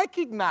readily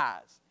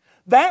recognized.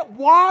 That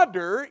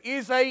water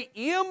is an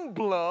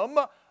emblem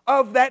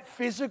of that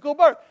physical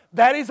birth.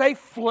 That is a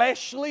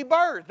fleshly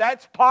birth.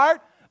 That's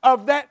part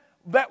of that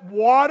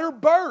water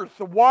birth,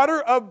 the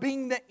water of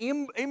being the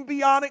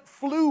embryonic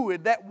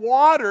fluid, that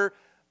water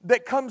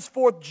that comes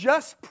forth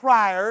just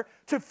prior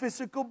to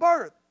physical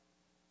birth.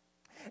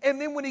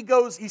 And then when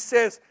he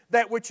says,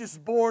 that which is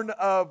born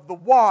of the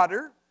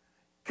water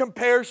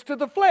compares to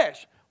the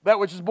flesh. That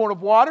which is born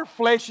of water,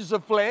 flesh is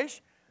of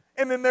flesh.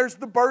 And then there's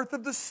the birth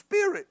of the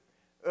Spirit.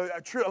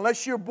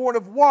 Unless you're born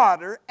of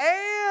water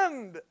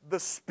and the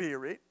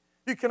Spirit,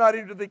 you cannot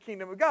enter the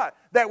kingdom of God.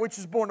 That which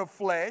is born of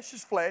flesh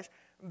is flesh.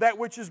 That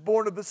which is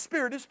born of the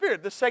Spirit is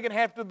spirit. The second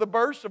half of the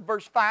verse, of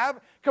verse 5,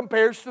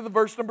 compares to the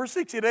verse number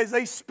 6. It is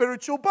a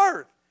spiritual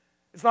birth.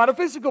 It's not a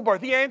physical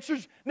birth. He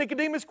answers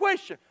Nicodemus'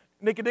 question.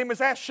 Nicodemus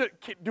asked,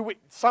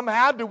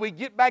 do we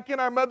get back in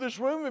our mother's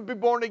womb and be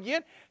born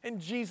again? And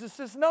Jesus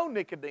says, no,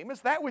 Nicodemus,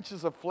 that which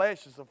is of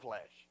flesh is of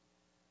flesh.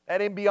 That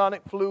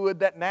embryonic fluid,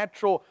 that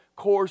natural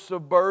course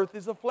of birth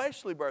is a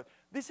fleshly birth.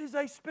 This is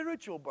a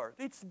spiritual birth.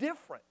 It's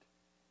different.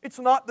 It's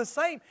not the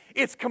same.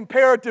 It's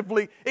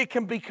comparatively, it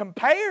can be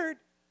compared,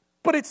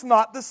 but it's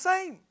not the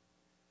same.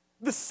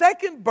 The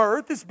second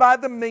birth is by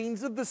the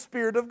means of the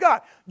Spirit of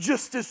God.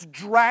 Just as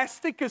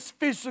drastic as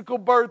physical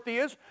birth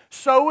is,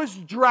 so is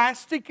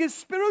drastic as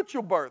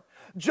spiritual birth.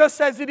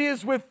 Just as it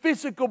is with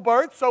physical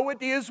birth, so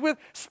it is with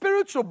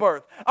spiritual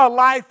birth. A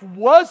life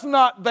was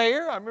not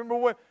there. I remember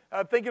when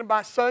thinking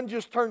my son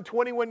just turned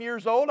 21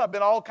 years old. I've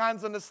been all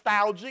kinds of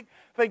nostalgic,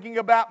 thinking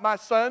about my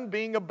son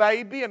being a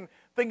baby and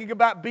thinking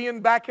about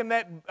being back in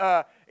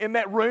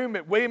that room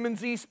at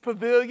Williams East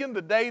Pavilion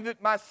the day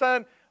that my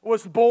son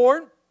was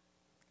born.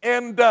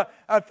 And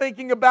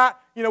thinking about,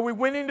 we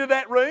went into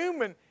that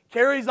room and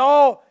Carrie's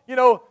all,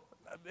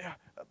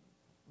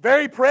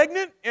 very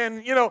pregnant.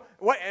 And,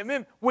 and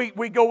then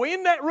we go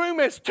in that room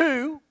as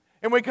 2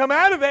 and we come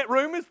out of that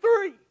room as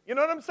 3. You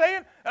know what I'm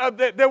saying?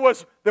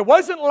 There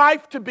wasn't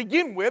life to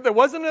begin with. There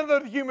wasn't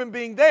another human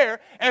being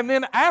there. And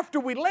then after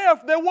we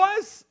left, there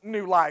was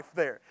new life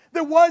there.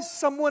 There was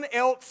someone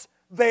else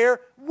there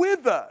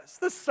with us.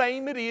 The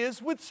same it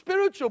is with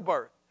spiritual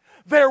birth.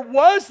 There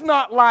was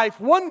not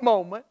life one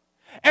moment,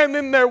 and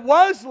then there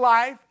was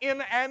life in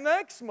the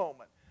next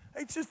moment.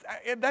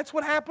 That's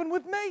what happened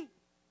with me.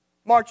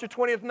 March the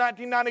 20th,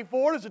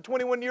 1994, as a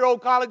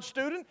 21-year-old college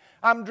student,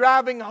 I'm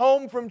driving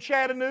home from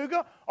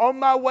Chattanooga on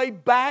my way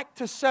back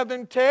to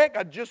Southern Tech.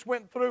 I just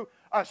went through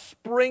a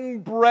spring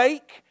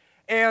break,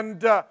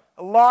 and a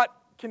lot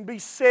can be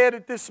said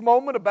at this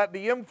moment about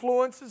the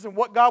influences and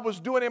what God was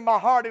doing in my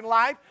heart and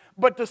life.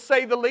 But to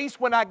say the least,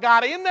 when I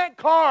got in that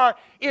car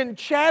in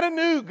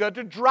Chattanooga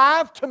to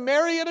drive to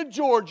Marietta,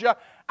 Georgia,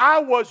 I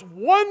was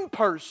one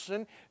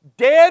person,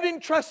 dead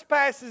in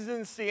trespasses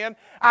and sin.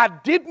 I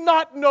did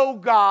not know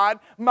God.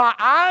 My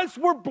eyes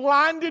were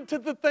blinded to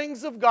the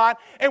things of God.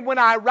 And when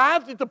I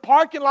arrived at the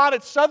parking lot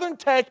at Southern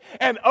Tech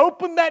and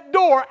opened that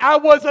door, I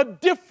was a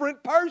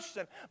different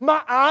person.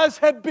 My eyes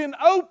had been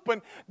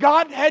opened.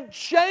 God had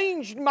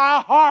changed my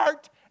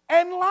heart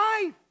and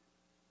life.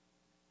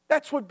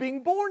 That's what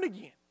being born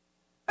again.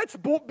 That's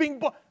being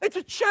born. It's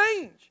a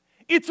change.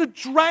 It's a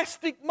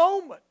drastic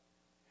moment.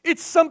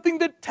 It's something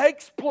that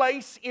takes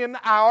place in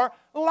our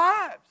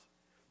lives.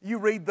 You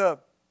read the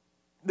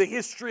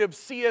history of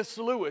C.S.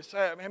 Lewis.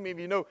 How many of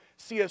you know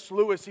C.S.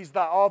 Lewis? He's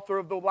the author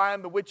of The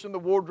Lion, the Witch, and the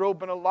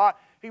Wardrobe, and a lot.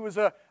 He was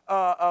a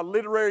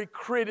literary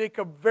critic,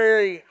 a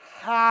very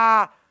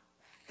high,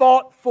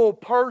 thoughtful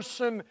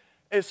person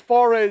as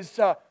far as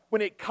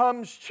when it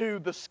comes to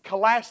the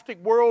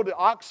scholastic world, an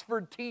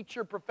Oxford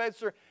teacher,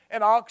 professor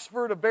in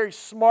Oxford, a very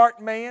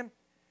smart man.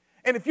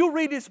 And if you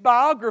read his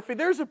biography,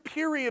 there's a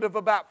period of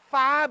about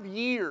 5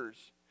 years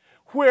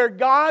where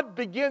God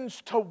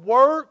begins to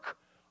work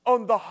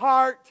on the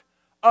heart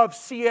of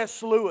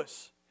C.S.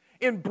 Lewis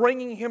in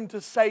bringing him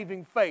to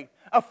saving faith.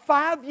 A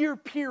 5-year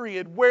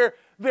period where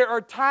there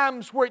are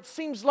times where it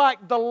seems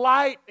like the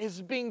light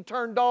is being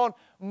turned on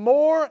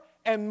more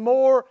and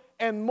more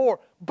and more.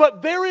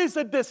 But there is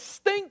a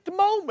distinct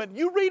moment.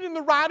 You read in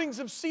the writings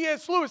of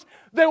C.S. Lewis,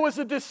 there was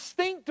a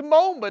distinct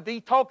moment. He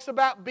talks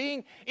about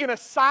being in a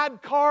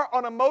sidecar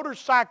on a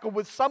motorcycle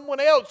with someone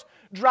else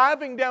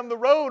driving down the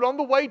road on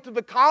the way to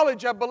the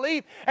college, I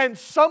believe. And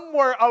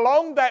somewhere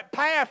along that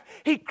path,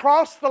 he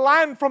crossed the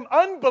line from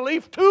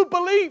unbelief to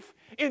belief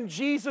in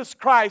Jesus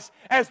Christ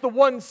as the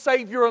one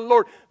Savior and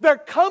Lord. There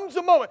comes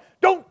a moment.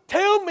 Don't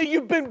tell me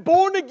you've been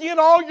born again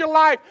all your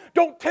life.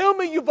 Don't tell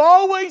me you've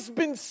always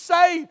been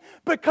saved,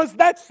 because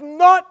that's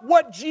not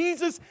what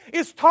Jesus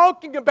is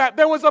talking about.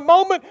 There was a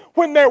moment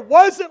when there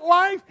wasn't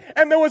life,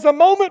 and there was a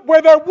moment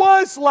where there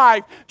was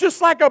life.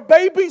 Just like a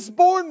baby's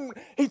born,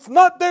 it's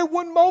not there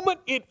one moment,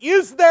 it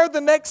is there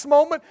the next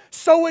moment.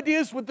 So it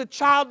is with the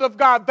child of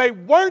God. They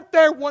weren't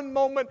there one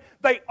moment,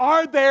 they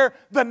are there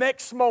the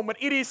next moment.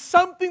 It is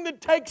something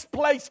that takes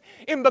place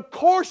in the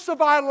course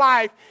of our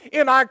life,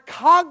 in our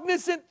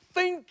cognizant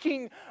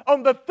thinking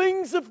on the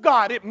things of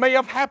God. It may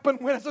have happened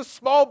when as a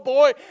small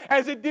boy,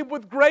 as it did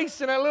with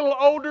Grace and a little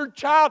older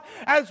child,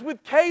 as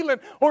with Kaylin,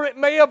 or it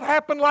may have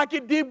happened like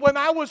it did when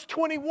I was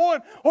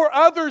 21, or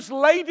others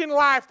late in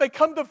life. They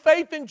come to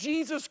faith in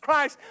Jesus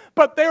Christ.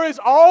 But there is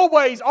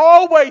always,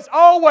 always,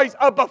 always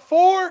a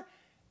before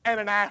and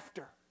an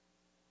after.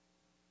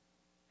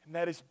 And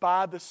that is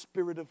by the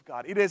Spirit of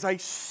God. It is a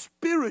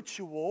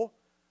spiritual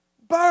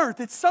birth.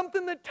 It's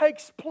something that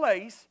takes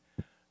place,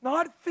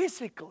 not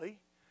physically,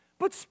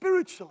 but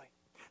spiritually.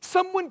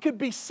 Someone could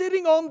be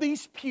sitting on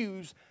these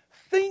pews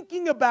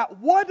thinking about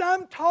what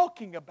I'm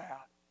talking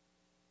about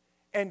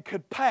and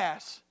could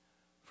pass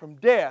from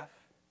death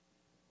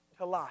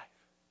to life,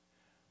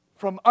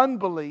 from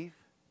unbelief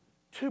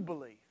to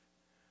belief,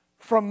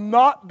 from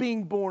not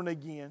being born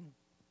again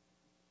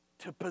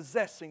to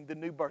possessing the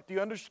new birth. Do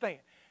you understand?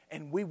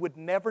 And we would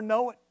never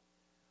know it.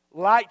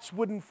 Lights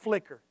wouldn't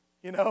flicker,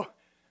 you know.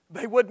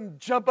 They wouldn't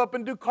jump up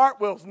and do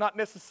cartwheels, not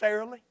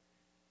necessarily.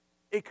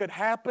 It could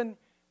happen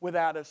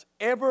without us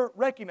ever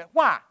recognizing.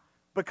 Why?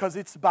 Because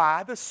it's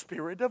by the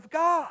Spirit of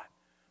God.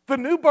 The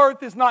new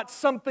birth is not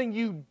something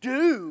you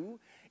do.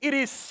 It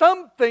is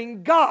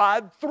something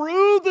God,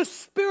 through the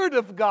Spirit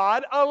of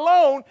God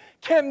alone,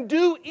 can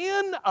do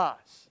in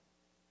us.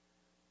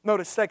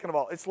 Notice, second of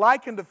all, it's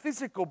likened to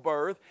physical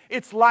birth.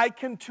 It's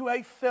likened to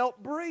a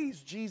felt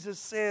breeze. Jesus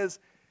says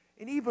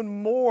in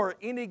even more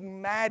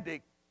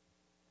enigmatic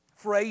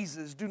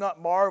phrases, do not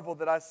marvel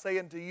that I say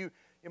unto you,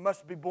 you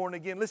must be born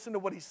again. Listen to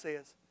what He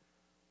says.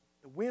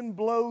 The wind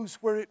blows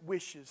where it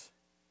wishes,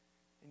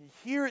 and you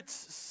hear its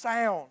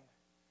sound,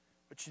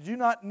 but you do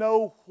not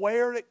know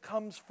where it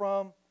comes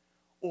from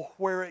or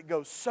where it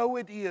goes. So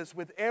it is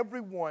with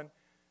everyone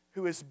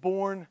who is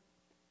born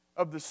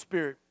of the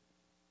Spirit.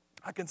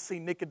 I can see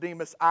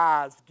Nicodemus'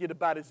 eyes get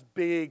about as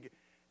big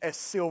as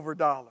silver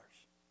dollars.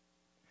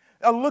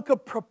 A look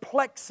of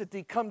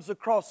perplexity comes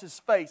across his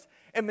face.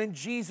 And then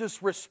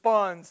Jesus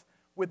responds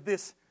with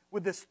this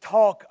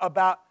talk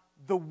about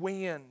the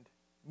wind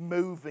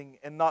moving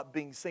and not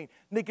being seen.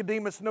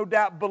 Nicodemus no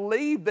doubt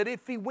believed that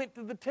if he went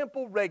to the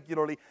temple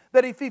regularly,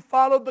 that if he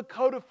followed the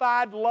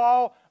codified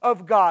law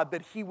of God,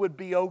 that he would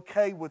be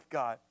okay with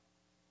God.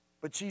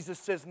 But Jesus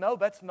says, no,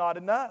 that's not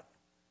enough.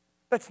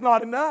 That's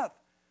not enough.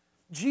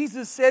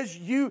 Jesus says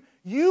you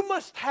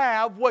must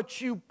have what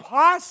you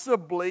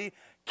possibly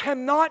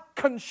cannot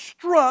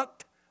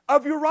construct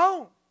of your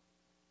own.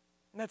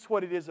 And that's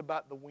what it is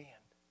about the wind.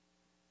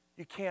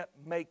 You can't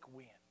make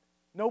wind.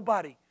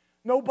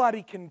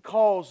 Nobody can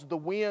cause the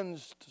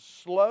winds to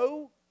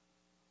slow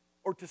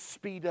or to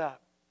speed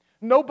up.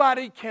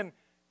 Nobody can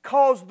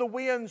cause the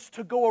winds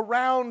to go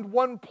around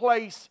one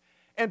place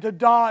and to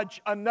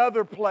dodge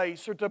another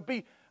place, or to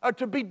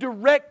be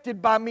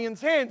directed by men's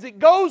hands. It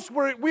goes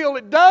where it will.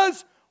 It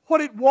does what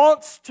it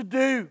wants to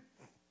do.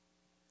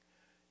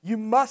 You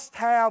must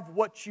have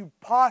what you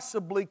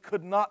possibly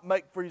could not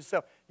make for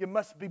yourself. You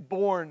must be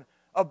born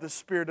of the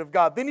Spirit of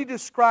God. Then he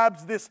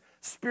describes this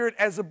Spirit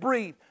as a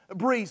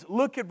breeze.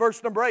 Look at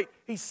verse number 8.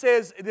 He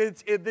says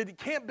that it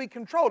can't be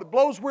controlled. It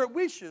blows where it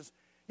wishes.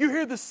 You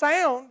hear the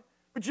sound,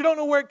 but you don't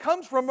know where it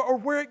comes from or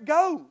where it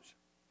goes.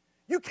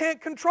 You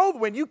can't control the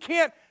wind. You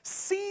can't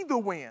see the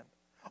wind.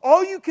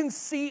 All you can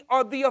see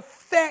are the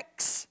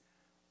effects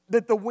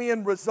that the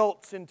wind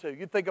results into.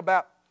 You think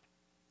about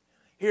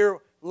here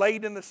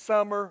late in the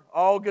summer,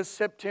 August,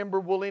 September,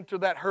 we'll enter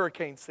that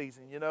hurricane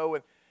season, you know,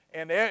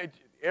 and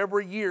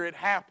every year it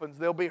happens.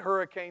 There'll be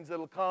hurricanes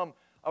that'll come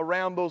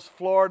around those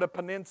Florida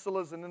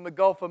peninsulas and in the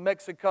Gulf of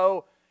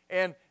Mexico.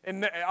 And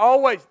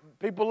always,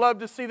 people love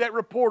to see that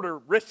reporter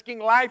risking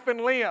life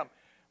and limb.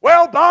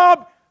 Well,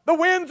 Bob, the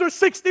winds are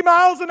 60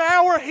 miles an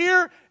hour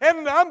here,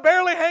 and I'm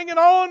barely hanging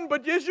on,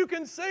 but as you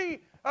can see,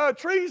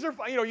 trees are,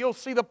 you'll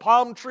see the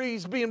palm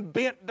trees being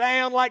bent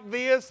down like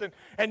this,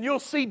 and you'll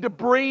see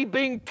debris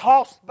being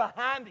tossed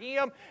behind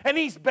him, and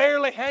he's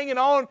barely hanging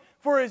on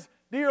for his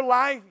dear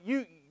life.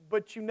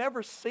 But you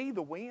never see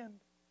the wind.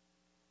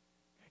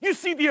 You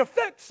see the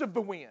effects of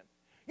the wind.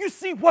 You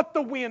see what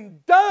the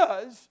wind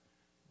does,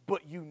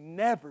 but you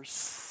never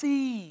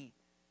see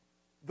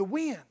the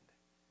wind.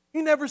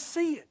 You never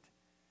see it.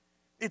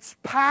 It's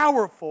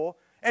powerful,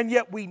 and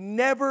yet we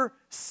never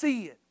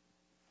see it.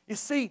 You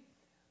see,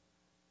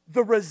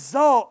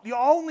 you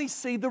only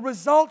see the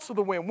results of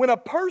the wind. When a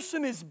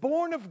person is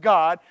born of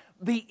God,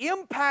 the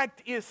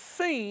impact is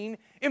seen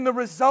in the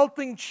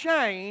resulting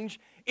change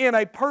in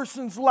a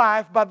person's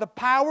life by the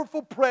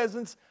powerful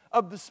presence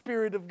of the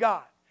Spirit of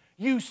God.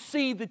 You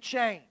see the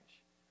change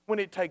when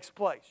it takes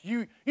place.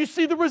 You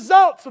see the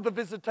results of the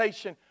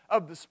visitation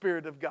of the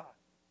Spirit of God.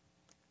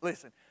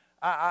 Listen,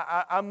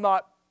 I'm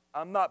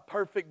not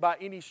perfect by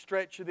any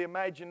stretch of the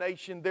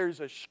imagination. There's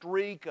a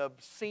streak of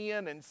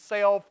sin and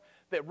self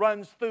that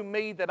runs through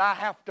me that I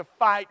have to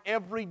fight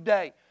every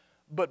day.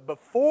 But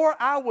before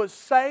I was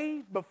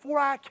saved, before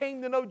I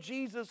came to know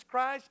Jesus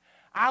Christ,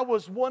 I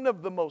was one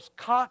of the most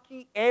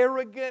cocky,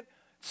 arrogant,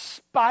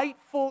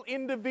 spiteful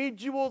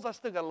individuals. I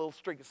still got a little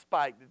streak of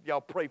spite. Y'all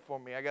pray for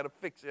me. I got to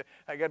fix it.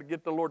 I got to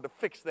get the Lord to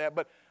fix that.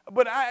 But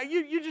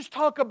you just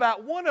talk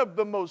about one of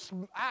the most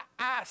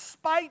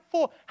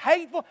spiteful,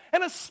 hateful,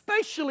 and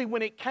especially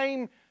when it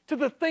came to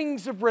the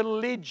things of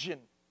religion.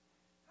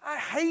 I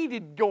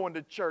hated going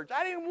to church.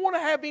 I didn't want to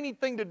have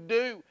anything to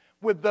do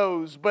with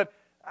those. But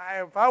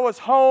if I was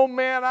home,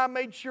 man, I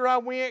made sure I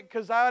went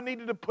because I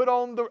needed to put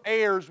on the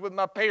airs with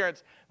my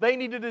parents. They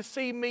needed to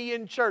see me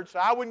in church. So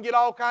I wouldn't get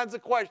all kinds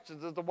of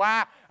questions as to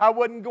why I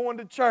wasn't going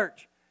to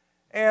church.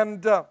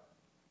 But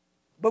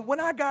when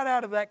I got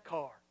out of that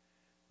car,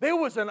 there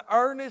was an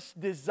earnest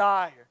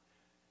desire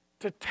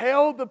to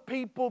tell the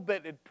people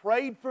that had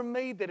prayed for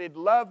me, that had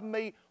loved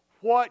me,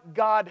 what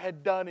God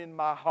had done in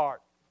my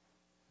heart.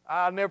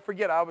 I'll never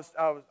forget, I was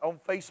on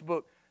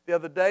Facebook the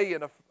other day,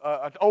 and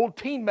an old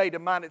teammate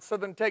of mine at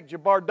Southern Tech,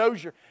 Jabbar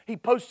Dozier, he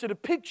posted a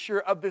picture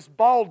of this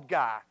bald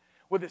guy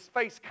with his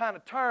face kind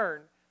of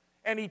turned,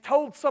 and he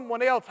told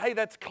someone else, hey,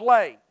 that's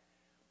Clay.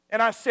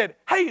 And I said,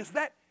 hey, is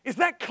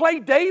that Clay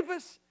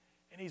Davis?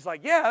 And he's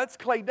like, yeah, that's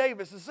Clay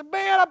Davis. I said,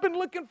 man, I've been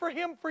looking for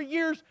him for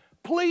years.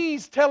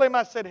 Please tell him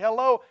I said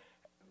hello.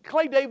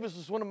 Clay Davis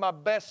was one of my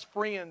best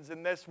friends,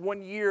 and this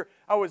one year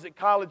I was at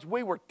college.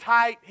 We were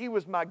tight. He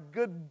was my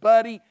good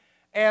buddy.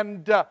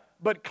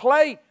 But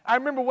Clay, I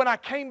remember when I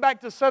came back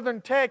to Southern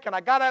Tech and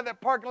I got out of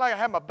that parking lot, I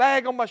had my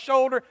bag on my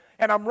shoulder,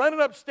 and I'm running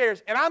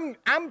upstairs, and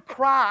I'm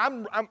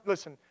crying.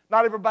 Listen,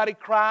 not everybody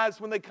cries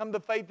when they come to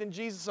faith in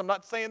Jesus. I'm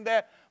not saying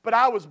that, but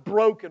I was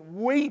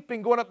broken,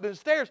 weeping, going up the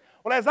stairs.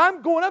 Well, as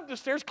I'm going up the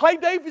stairs, Clay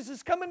Davis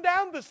is coming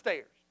down the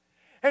stairs.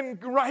 And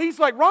he's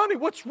like, Ronnie,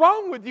 what's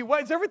wrong with you?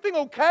 Is everything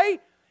okay?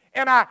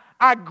 And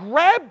I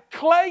grabbed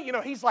Clay. You know,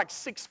 he's like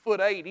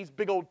 6'8". He's a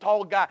big old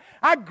tall guy.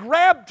 I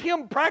grabbed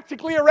him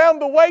practically around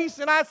the waist,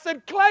 and I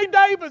said, Clay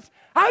Davis,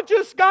 I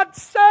just got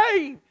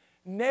saved.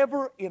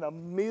 Never in a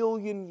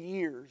million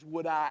years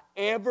would I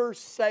ever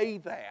say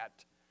that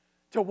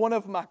to one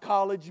of my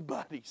college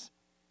buddies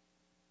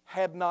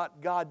had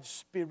not God's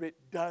Spirit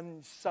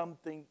done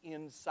something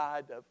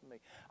inside of me.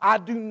 I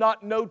do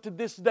not know to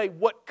this day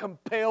what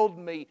compelled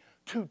me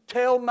to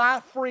tell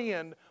my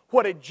friend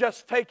what had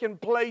just taken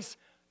place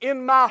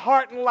in my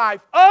heart and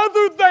life,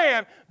 other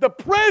than the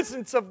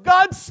presence of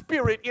God's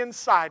Spirit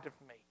inside of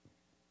me.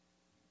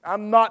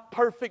 I'm not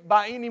perfect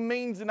by any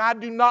means, and I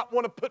do not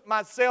want to put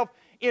myself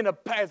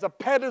as a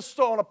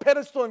pedestal, on a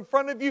pedestal in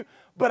front of you,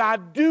 but I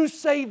do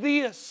say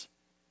this.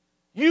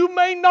 You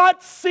may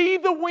not see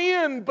the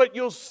wind, but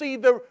you'll see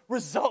the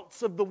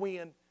results of the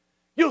wind.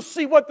 You'll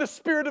see what the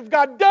Spirit of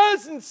God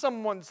does in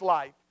someone's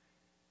life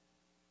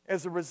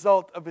as a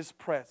result of His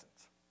presence.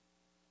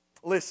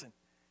 Listen.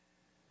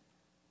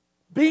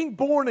 Being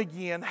born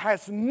again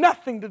has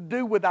nothing to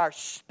do with our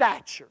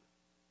stature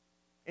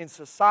in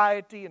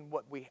society and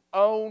what we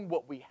own,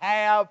 what we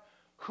have,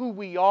 who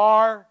we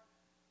are.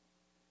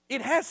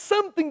 It has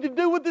something to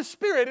do with the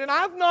Spirit, and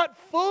I've not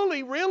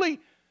fully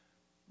really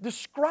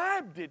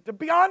described it. To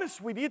be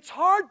honest with you, it's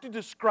hard to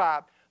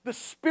describe the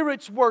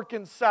Spirit's work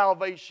in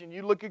salvation.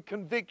 You look at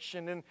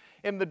conviction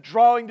and the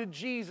drawing to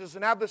Jesus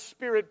and how the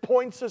Spirit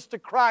points us to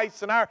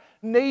Christ and our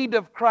need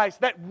of Christ,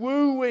 that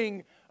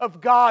wooing of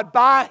God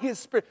by His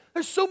Spirit.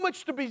 There's so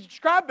much to be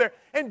described there.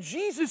 And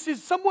Jesus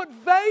is somewhat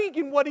vague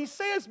in what He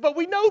says, but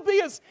we know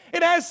this.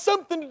 It has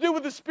something to do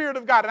with the Spirit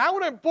of God. And I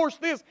want to enforce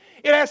this.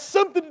 It has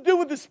something to do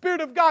with the Spirit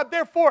of God.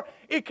 Therefore,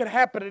 it can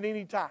happen at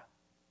any time.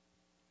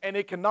 And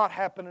it cannot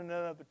happen at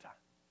another time.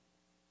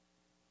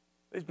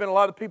 There's been a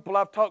lot of people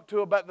I've talked to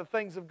about the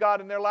things of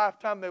God in their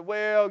lifetime that,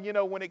 well, you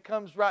know, when it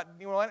comes right,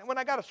 you know, when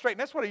I got to straighten,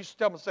 that's what I used to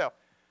tell myself.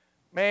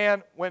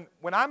 Man, when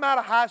I'm out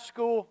of high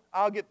school,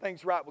 I'll get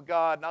things right with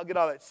God and I'll get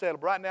all that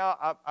settled. But right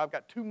now, I've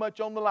got too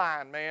much on the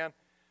line, man.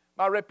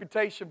 My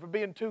reputation for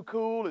being too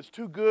cool is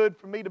too good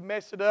for me to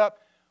mess it up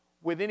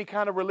with any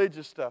kind of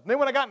religious stuff. And then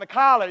when I got into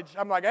college,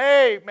 I'm like,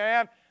 hey,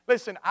 man,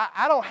 listen,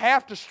 I don't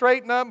have to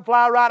straighten up and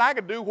fly right. I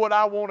can do what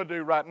I want to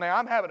do right now.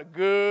 I'm having a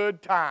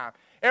good time.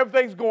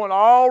 Everything's going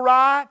all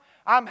right.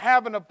 I'm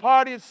having a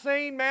party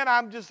scene, man.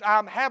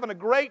 I'm having a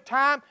great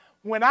time.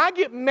 When I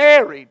get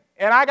married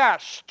and I got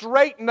to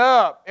straighten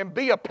up and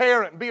be a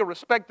parent and be a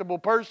respectable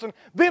person,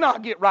 then I'll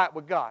get right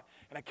with God.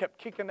 And I kept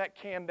kicking that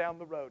can down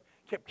the road.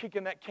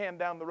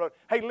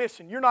 Hey,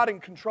 listen, you're not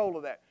in control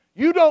of that.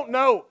 You don't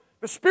know.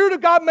 The Spirit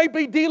of God may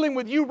be dealing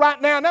with you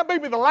right now, and that may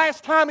be the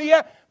last time He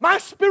has. My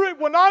spirit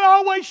will not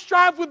always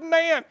strive with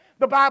man.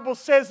 The Bible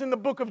says in the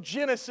book of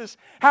Genesis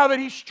how that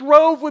He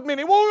strove with men.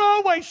 He won't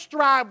always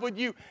strive with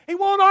you. He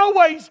won't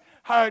always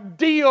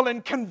deal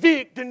and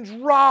convict and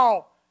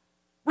draw.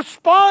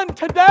 Respond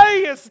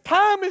today as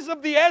time is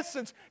of the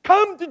essence.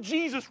 Come to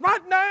Jesus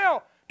right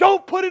now.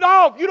 Don't put it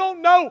off. You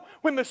don't know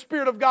when the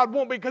Spirit of God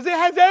won't be, because it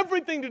has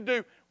everything to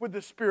do with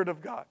the Spirit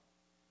of God.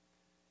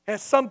 It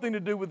has something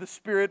to do with the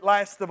Spirit.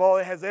 Last of all,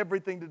 it has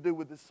everything to do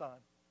with the Son.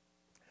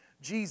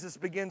 Jesus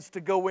begins to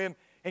go in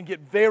and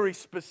get very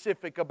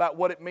specific about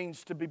what it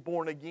means to be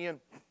born again.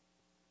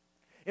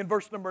 In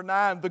verse number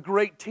 9, the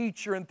great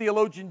teacher and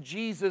theologian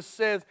Jesus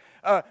says,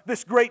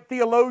 this great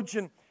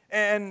theologian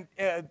and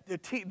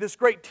this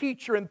great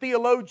teacher and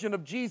theologian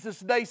of Jesus'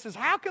 day says,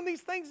 how can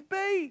these things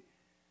be?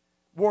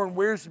 Warren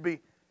Wiersbe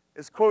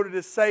is quoted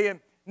as saying,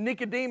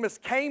 Nicodemus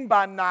came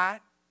by night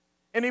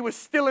and he was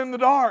still in the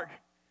dark.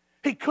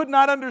 He could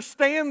not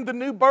understand the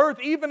new birth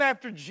even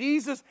after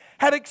Jesus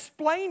had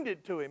explained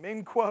it to him,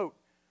 end quote.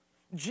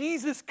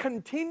 Jesus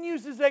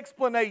continues his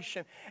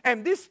explanation,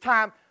 and this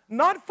time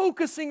not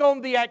focusing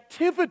on the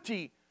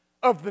activity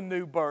of the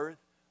new birth,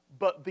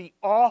 but the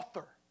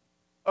author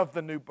of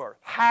the new birth.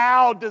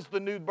 How does the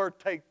new birth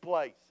take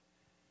place?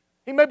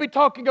 He may be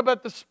talking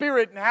about the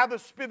Spirit and how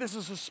this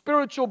is a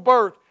spiritual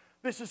birth.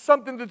 This is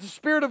something that the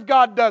Spirit of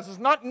God does. It's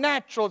not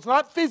natural. It's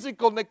not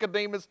physical,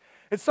 Nicodemus.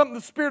 It's something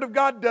the Spirit of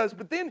God does.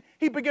 But then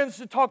he begins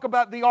to talk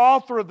about the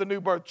author of the new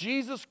birth,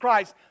 Jesus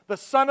Christ, the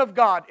Son of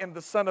God and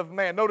the Son of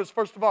Man. Notice,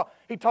 first of all,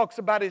 he talks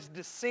about his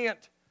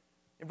descent.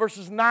 In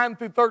verses 9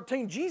 through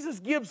 13, Jesus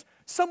gives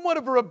somewhat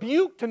of a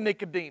rebuke to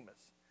Nicodemus.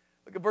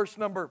 Look at verse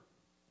number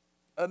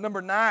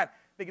 9.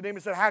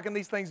 Nicodemus said, how can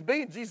these things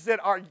be? And Jesus said,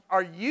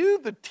 are you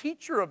the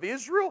teacher of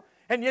Israel,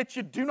 and yet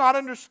you do not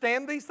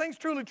understand these things?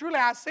 Truly, truly,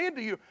 I said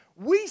to you,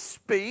 we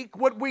speak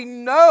what we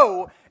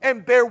know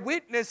and bear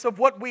witness of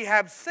what we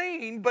have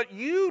seen, but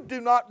you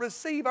do not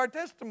receive our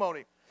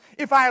testimony.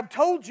 If I have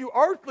told you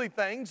earthly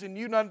things and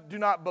you do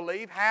not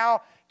believe,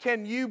 how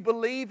can you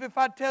believe if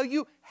I tell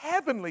you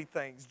heavenly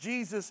things?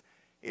 Jesus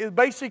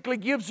basically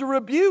gives a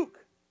rebuke.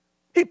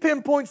 He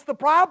pinpoints the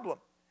problem.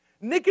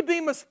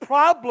 Nicodemus'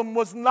 problem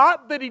was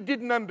not that he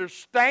didn't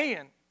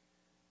understand,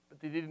 but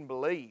that he didn't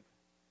believe.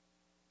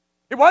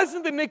 It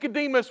wasn't that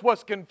Nicodemus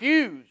was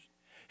confused.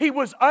 He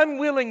was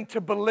unwilling to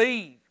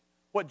believe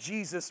what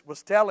Jesus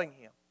was telling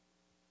him.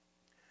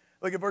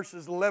 Look at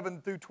verses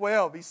 11 through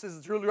 12. He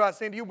says, truly I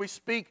say to you, we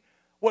speak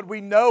what we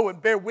know and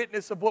bear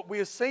witness of what we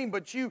have seen,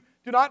 but you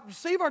do not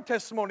receive our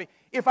testimony.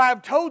 If I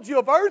have told you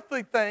of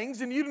earthly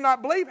things and you do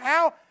not believe,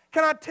 how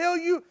can I tell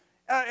you?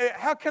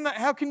 How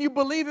can you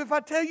believe if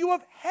I tell you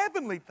of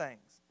heavenly things?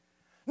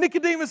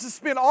 Nicodemus has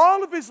spent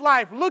all of his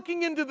life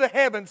looking into the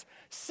heavens,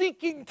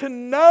 seeking to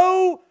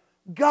know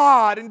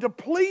God and to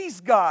please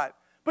God.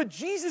 But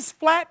Jesus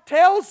flat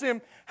tells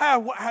him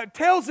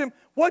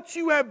what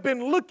you have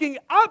been looking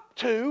up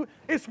to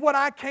is what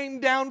I came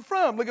down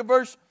from. Look at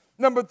verse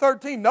number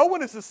 13. No one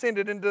has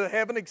ascended into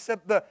heaven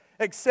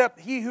except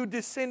he who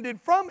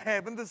descended from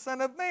heaven, the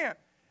Son of Man.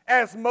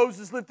 As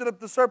Moses lifted up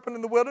the serpent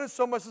in the wilderness,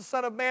 so must the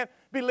Son of Man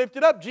be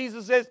lifted up.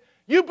 Jesus says,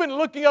 you've been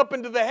looking up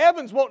into the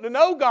heavens wanting to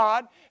know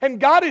God, and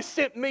God has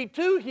sent me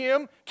to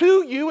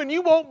you, and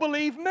you won't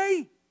believe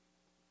me.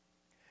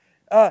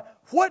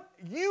 What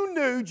you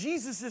knew,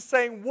 Jesus is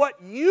saying,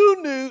 what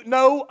you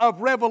know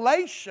of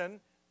revelation,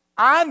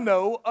 I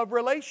know of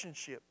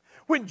relationship.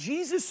 When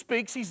Jesus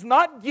speaks, He's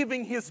not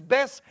giving His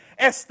best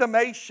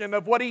estimation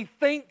of what He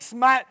thinks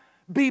might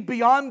be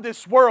beyond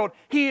this world.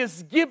 He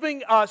is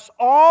giving us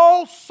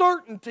all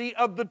certainty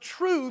of the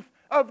truth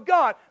of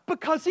God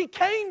because He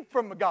came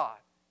from God.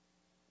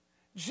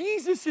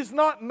 Jesus is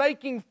not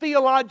making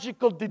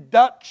theological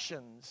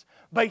deductions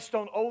based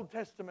on Old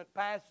Testament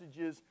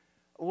passages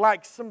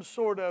like some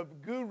sort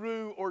of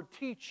guru or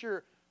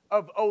teacher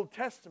of Old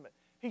Testament.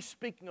 He's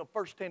speaking of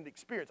first-hand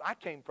experience. I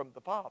came from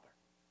the Father.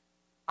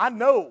 I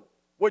know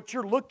what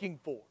you're looking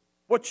for,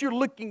 what you're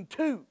looking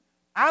to.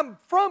 I'm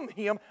from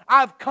Him.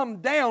 I've come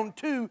down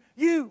to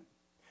you.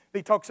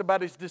 He talks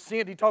about His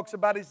descent. He talks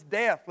about His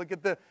death. Look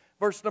at the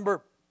verse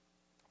number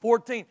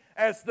 14.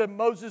 As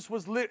Moses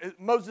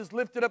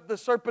lifted up the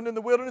serpent in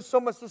the wilderness, so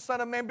must the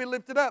Son of Man be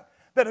lifted up,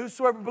 that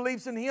whosoever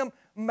believes in Him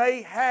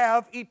may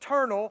have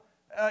eternal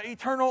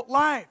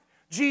life.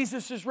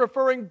 Jesus is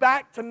referring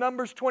back to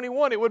Numbers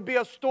 21. It would be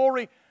a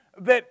story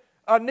that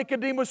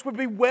Nicodemus would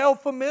be well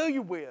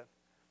familiar with.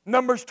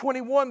 Numbers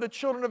 21, the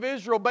children of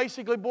Israel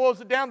basically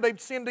boils it down.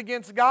 They've sinned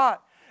against God.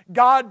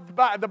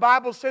 The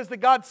Bible says that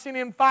God sent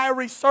in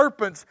fiery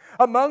serpents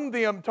among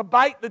them to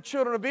bite the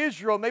children of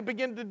Israel, and they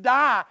begin to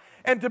die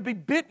and to be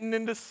bitten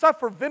and to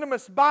suffer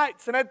venomous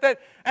bites. And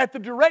at the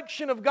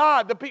direction of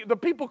God, the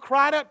people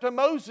cried out to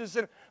Moses,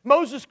 and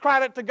Moses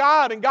cried out to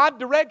God, and God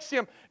directs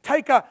him,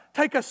 take a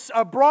piece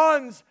of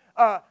bronze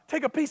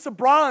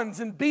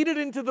and beat it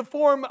into the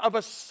form of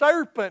a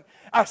serpent,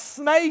 a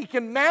snake,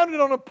 and mount it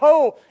on a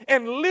pole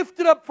and lift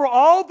it up for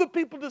all the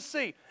people to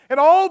see. And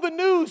all the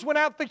news went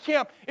out the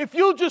camp. If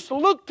you'll just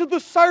look to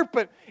the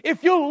serpent,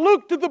 if you'll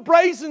look to the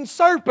brazen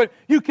serpent,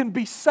 you can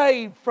be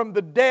saved from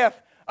the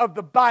death of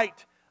the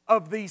bite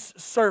of these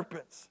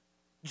serpents.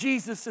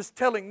 Jesus is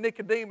telling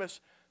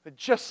Nicodemus that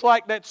just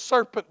like that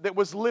serpent that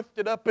was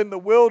lifted up in the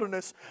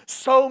wilderness,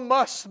 so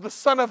must the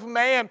Son of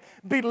Man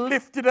be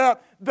lifted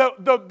up.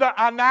 The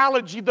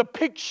analogy, the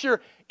picture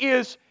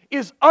is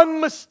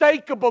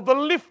unmistakable. The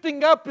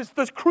lifting up is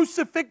the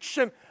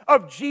crucifixion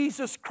of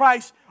Jesus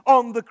Christ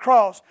on the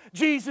cross.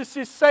 Jesus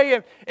is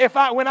saying,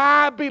 when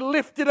I be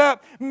lifted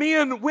up,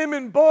 men,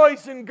 women,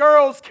 boys, and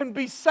girls can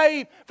be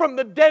saved from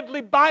the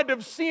deadly bite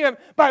of sin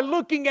by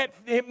looking at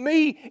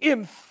me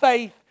in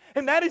faith.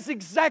 And that is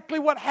exactly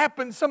what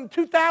happened some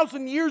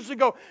 2,000 years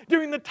ago.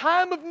 During the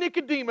time of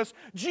Nicodemus,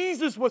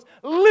 Jesus was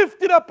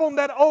lifted up on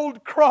that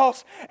old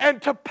cross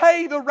and to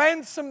pay the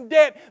ransom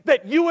debt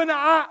that you and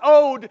I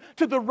owed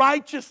to the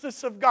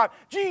righteousness of God.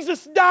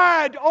 Jesus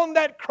died on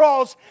that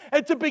cross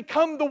and to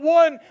become the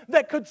one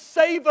that could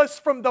save us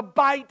from the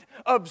bite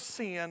of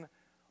sin.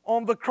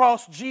 On the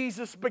cross,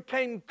 Jesus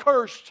became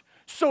cursed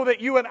so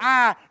that you and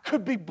I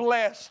could be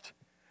blessed.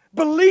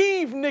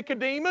 Believe,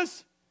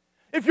 Nicodemus.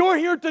 If you're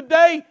here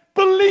today,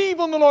 believe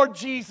on the Lord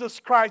Jesus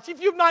Christ.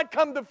 If you've not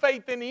come to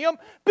faith in Him,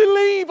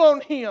 believe on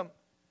Him.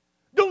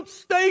 Don't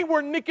stay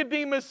where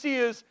Nicodemus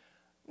is,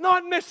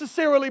 not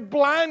necessarily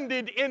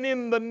blinded and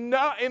in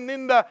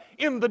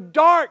the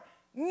dark.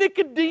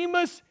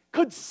 Nicodemus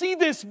could see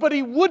this, but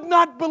he would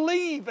not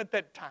believe at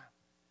that time.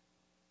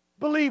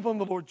 Believe on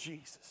the Lord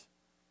Jesus.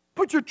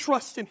 Put your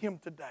trust in Him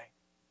today.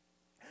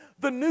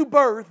 The new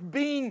birth,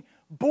 being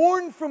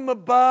born from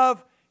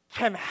above,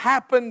 can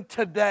happen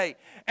today.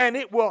 And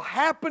it will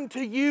happen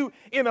to you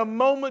in a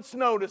moment's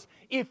notice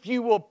if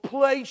you will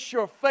place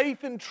your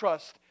faith and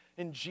trust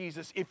in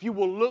Jesus. If you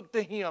will look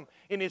to Him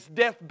in His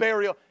death,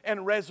 burial,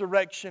 and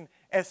resurrection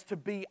as to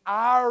be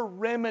our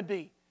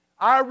remedy,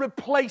 our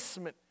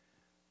replacement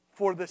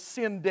for the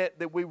sin debt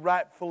that we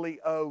rightfully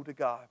owe to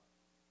God.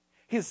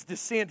 His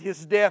descent,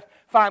 His death,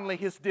 finally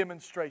His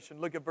demonstration.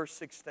 Look at verse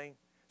 16.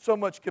 So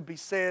much could be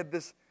said.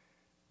 This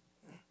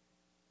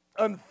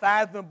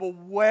unfathomable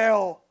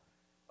well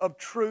of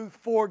truth.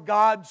 For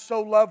God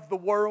so loved the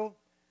world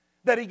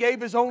that He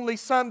gave His only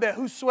Son, that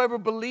whosoever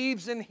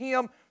believes in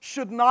Him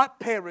should not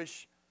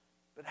perish,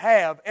 but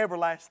have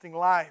everlasting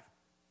life.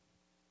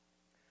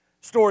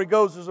 Story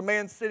goes, there's a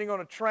man sitting on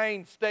a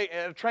train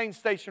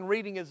station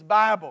reading his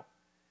Bible.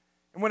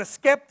 And when a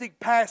skeptic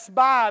passed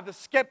by, the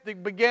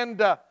skeptic began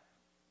to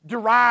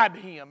deride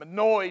him,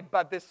 annoyed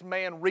by this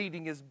man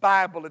reading his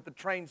Bible at the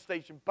train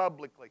station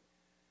publicly.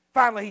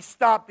 Finally, he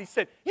stopped. He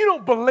said, "You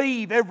don't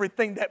believe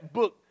everything that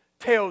book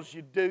tells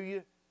you, do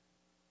you?"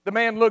 The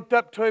man looked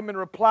up to him and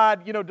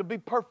replied, "To be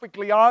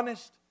perfectly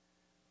honest,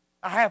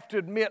 I have to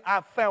admit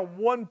I found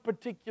one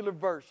particular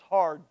verse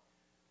hard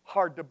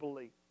to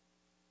believe."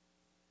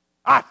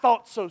 "I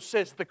thought so,"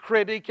 says the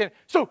critic. "And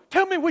so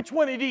tell me which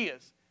one it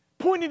is.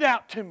 Point it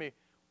out to me.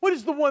 What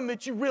is the one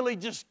that you really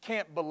just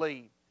can't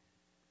believe?"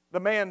 The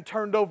man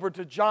turned over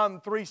to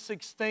John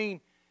 3:16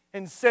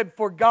 and said,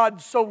 "For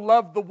God so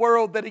loved the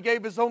world that He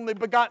gave His only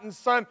begotten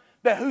Son,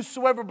 that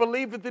whosoever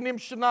believeth in Him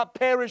should not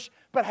perish,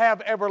 but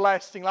have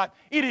everlasting life."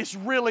 It is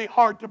really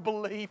hard to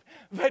believe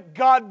that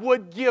God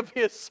would give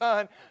His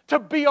Son to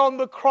be on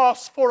the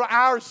cross for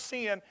our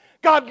sin.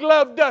 God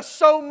loved us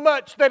so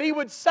much that He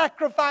would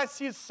sacrifice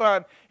His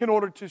Son in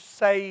order to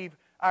save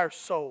our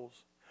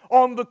souls.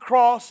 On the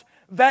cross,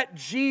 that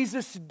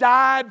Jesus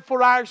died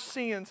for our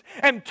sins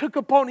and took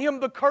upon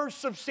Him the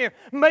curse of sin,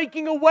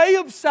 making a way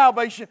of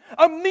salvation,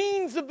 a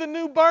means of the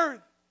new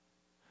birth.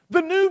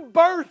 The new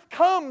birth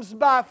comes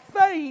by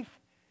faith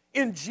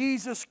in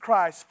Jesus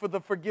Christ for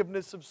the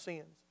forgiveness of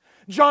sins.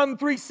 John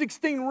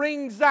 3:16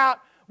 rings out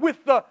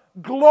with the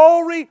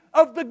glory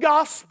of the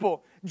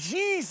gospel.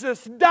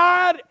 Jesus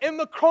died on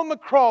the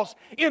cross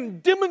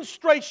in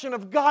demonstration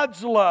of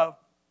God's love.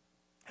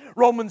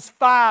 Romans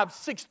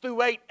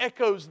 5:6-8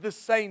 echoes the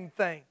same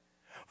thing.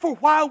 For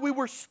while we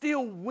were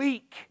still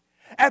weak,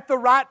 at the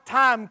right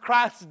time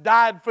Christ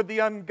died for the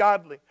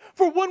ungodly.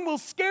 For one will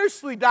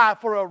scarcely die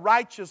for a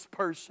righteous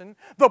person,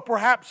 though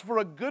perhaps for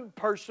a good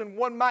person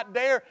one might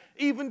dare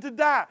even to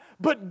die.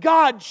 But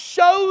God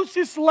shows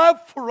His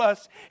love for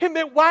us in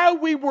that while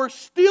we were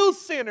still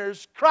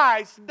sinners,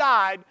 Christ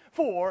died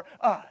for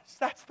us.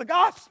 That's the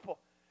gospel.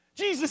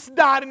 Jesus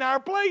died in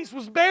our place,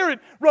 was buried,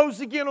 rose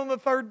again on the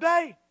third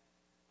day.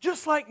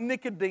 Just like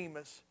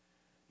Nicodemus,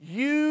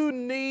 you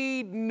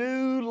need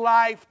new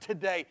life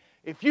today.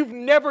 If you've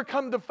never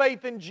come to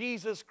faith in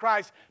Jesus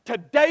Christ,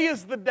 today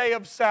is the day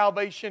of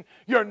salvation.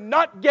 You're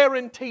not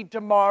guaranteed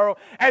tomorrow,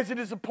 as it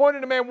is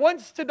appointed a man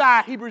once to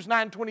die, Hebrews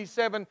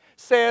 9:27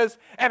 says,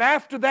 and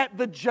after that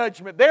the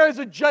judgment. There is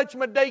a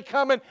judgment day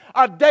coming,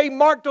 a day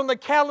marked on the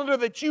calendar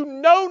that you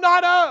know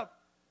not of.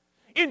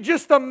 In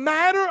just a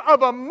matter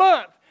of a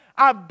month,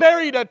 I've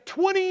buried a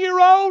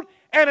 20-year-old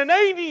and an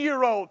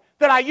 80-year-old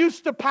that I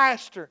used to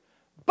pastor.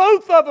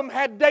 Both of them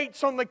had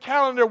dates on the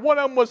calendar. One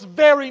of them was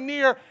very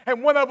near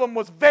and one of them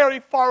was very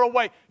far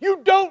away.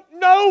 You don't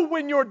know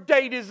when your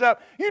date is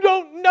up. You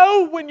don't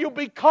know when you'll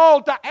be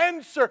called to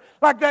answer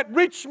like that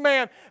rich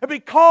man and be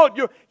called.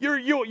 Your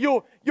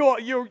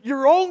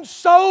own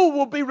soul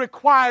will be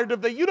required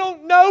of thee. You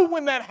don't know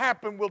when that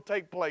happen will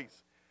take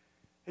place.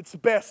 It's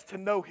best to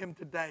know Him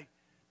today,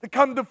 to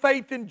come to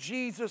faith in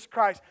Jesus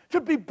Christ,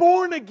 to be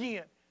born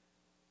again.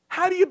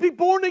 How do you be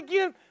born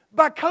again?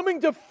 By coming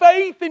to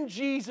faith in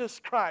Jesus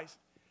Christ.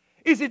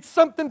 Is it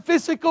something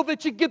physical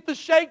that you get the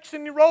shakes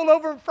and you roll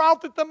over and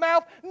froth at the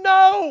mouth?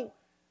 No!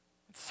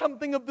 It's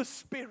something of the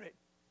Spirit.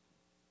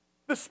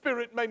 The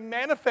Spirit may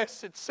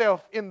manifest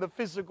itself in the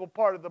physical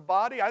part of the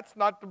body. That's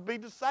not to be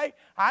to say,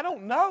 I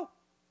don't know.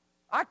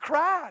 I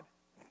cried.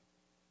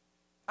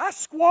 I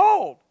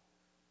squalled.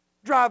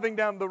 driving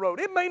down the road.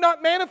 It may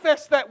not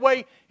manifest that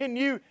way in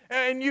you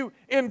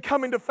in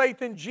coming to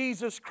faith in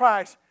Jesus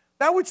Christ.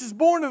 That which is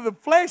born of the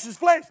flesh is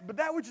flesh, but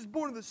that which is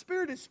born of the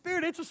Spirit is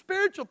spirit. It's a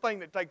spiritual thing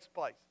that takes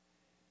place.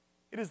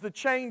 It is the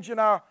change in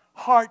our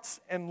hearts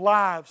and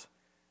lives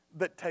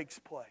that takes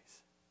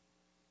place.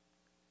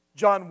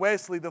 John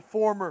Wesley, the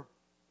founder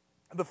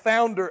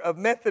of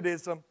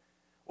Methodism,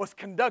 was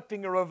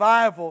conducting a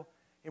revival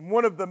in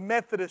one of the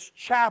Methodist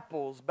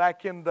chapels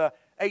back in the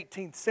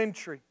 18th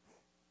century.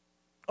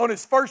 On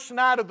his first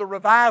night of the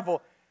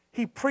revival,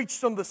 he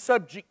preached on the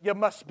subject, "You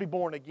must be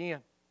born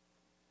again."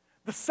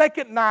 The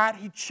second night,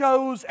 he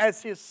chose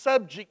as his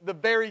subject the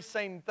very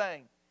same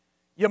thing,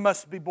 "You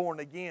must be born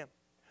again."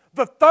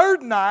 The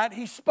third night,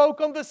 he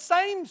spoke on the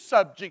same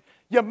subject,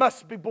 "You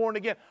must be born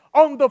again."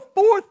 On the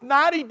fourth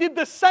night, he did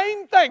the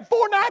same thing,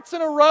 4 nights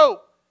in a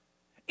row.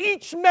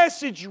 Each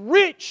message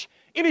rich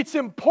in its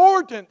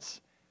importance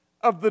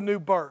of the new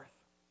birth.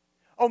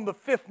 On the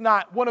 5th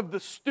night, one of the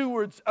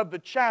stewards of the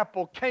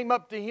chapel came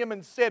up to him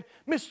and said,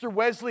 "Mr.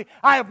 Wesley,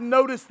 I have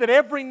noticed that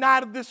every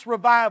night of this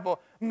revival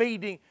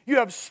meeting, you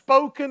have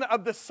spoken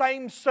of the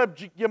same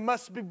subject, you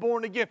must be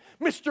born again.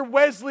 Mr.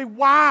 Wesley,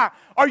 why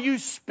are you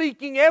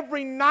speaking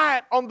every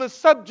night on the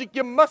subject,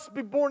 you must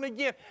be born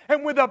again?"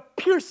 And with a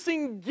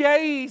piercing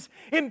gaze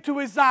into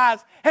his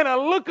eyes and a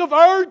look of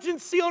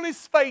urgency on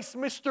his face,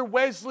 Mr.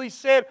 Wesley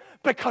said,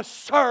 "Because,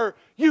 sir,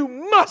 you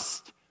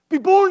must be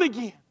born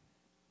again.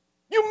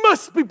 You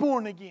must be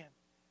born again,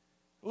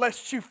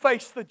 lest you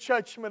face the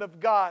judgment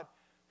of God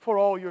for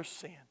all your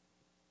sin."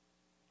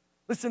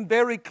 Listen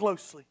very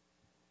closely.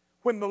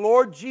 When the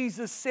Lord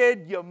Jesus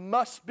said you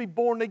must be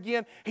born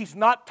again, He's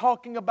not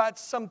talking about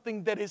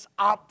something that is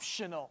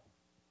optional.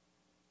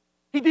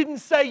 He didn't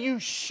say you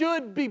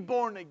should be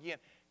born again.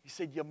 He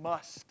said you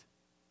must.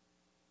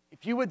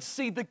 If you would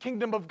see the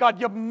kingdom of God,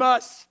 you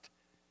must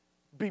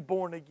be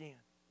born again.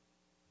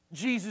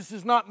 Jesus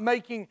is not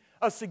making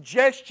a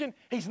suggestion.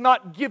 He's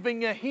not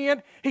giving a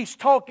hint. He's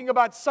talking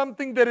about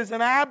something that is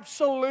an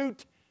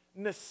absolute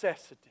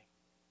necessity.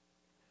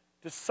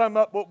 To sum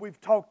up what we've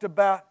talked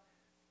about,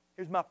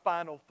 here's my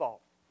final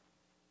thought.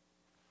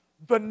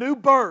 The new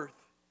birth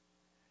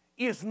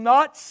is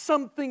not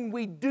something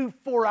we do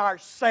for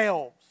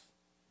ourselves,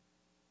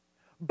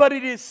 but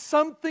it is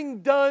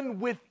something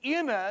done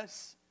within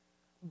us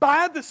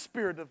by the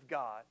Spirit of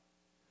God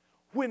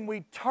when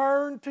we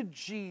turn to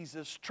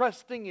Jesus,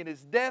 trusting in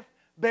His death,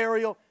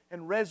 burial,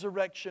 and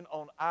resurrection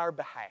on our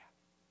behalf.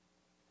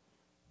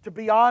 To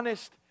be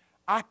honest,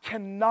 I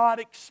cannot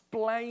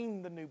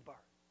explain the new birth.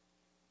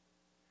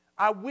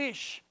 I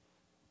wish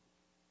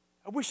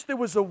there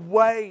was a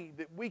way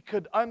that we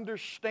could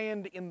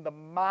understand in the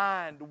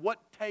mind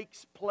what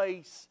takes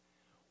place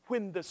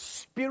when the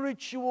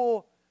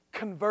spiritual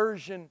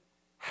conversion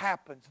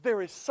happens.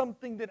 There is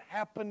something that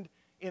happened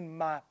in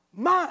my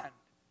mind.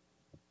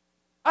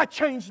 I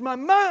changed my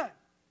mind.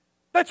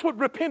 That's what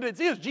repentance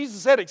is.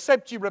 Jesus said,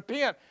 "Except you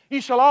repent,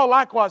 you shall all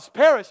likewise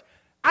perish."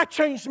 I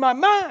changed my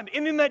mind.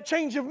 And in that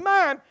change of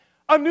mind,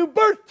 a new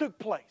birth took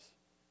place.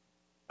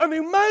 A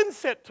new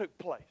mindset took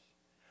place.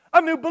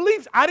 A new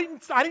belief. I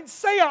didn't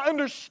say I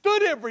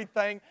understood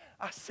everything.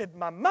 I said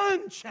my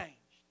mind changed.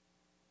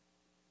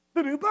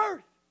 The new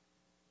birth.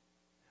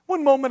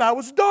 One moment I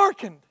was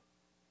darkened,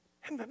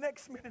 and the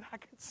next minute I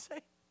could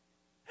see.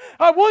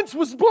 I once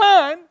was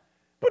blind,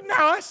 but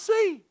now I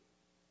see.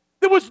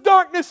 There was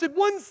darkness at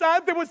one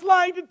side, there was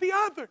light at the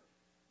other.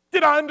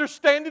 Did I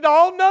understand it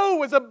all?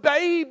 No. As a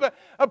babe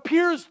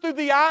appears through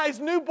the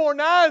eyes, newborn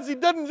eyes, he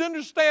doesn't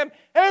understand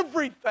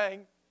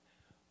everything.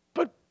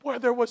 But where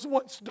there was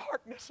once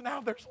darkness,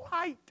 now there's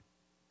light.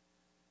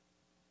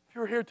 If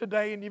you're here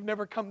today and you've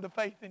never come to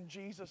faith in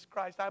Jesus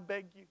Christ, I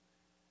beg you,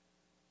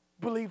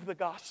 believe the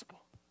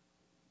gospel.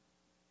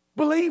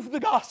 Believe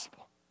the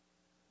gospel.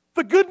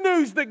 The good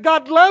news that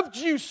God loved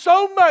you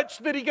so much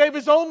that He gave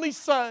His only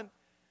Son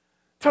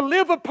to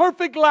live a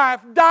perfect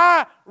life,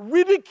 die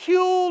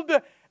ridiculed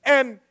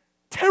and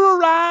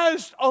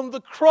terrorized on the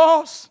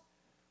cross,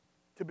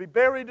 to be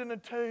buried in a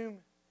tomb,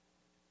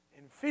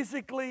 and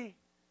physically,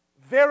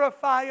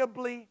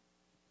 verifiably,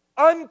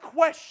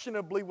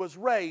 unquestionably was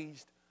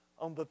raised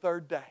on the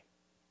 3rd day.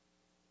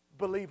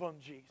 Believe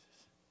on Jesus.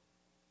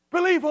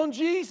 Believe on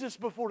Jesus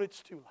before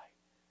it's too late.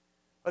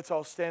 Let's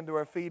all stand to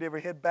our feet,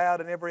 every head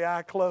bowed and every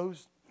eye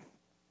closed.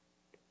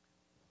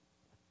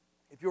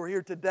 If you're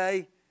here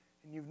today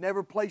and you've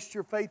never placed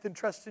your faith and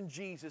trust in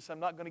Jesus, I'm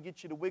not going to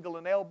get you to wiggle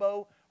an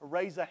elbow or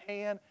raise a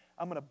hand.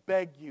 I'm going to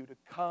beg you to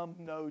come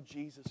know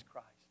Jesus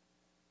Christ.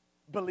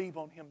 Believe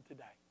on Him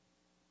today.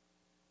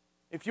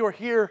 If you're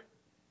here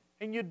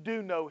and you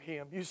do know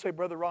Him, you say,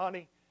 "Brother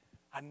Ronnie,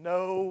 I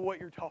know what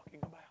you're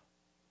talking about.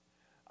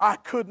 I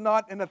could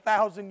not in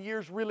 1,000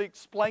 years really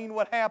explain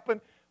what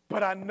happened,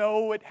 but I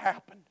know it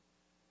happened.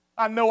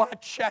 I know I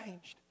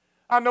changed.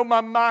 I know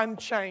my mind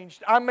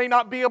changed. I may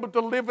not be able to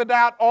live it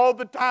out all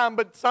the time,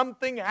 but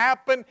something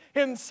happened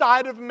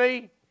inside of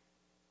me."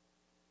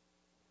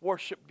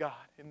 Worship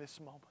God in this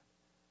moment.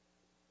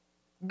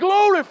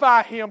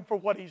 Glorify Him for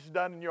what He's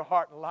done in your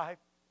heart and life.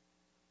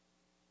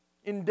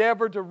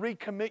 endeavor to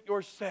recommit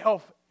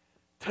yourself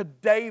to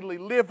daily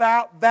live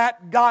out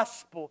that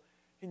gospel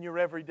in your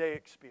everyday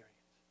experience.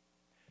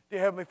 Dear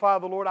Heavenly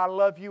Father, Lord, I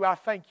love You. I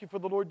thank You for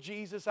the Lord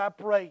Jesus. I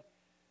pray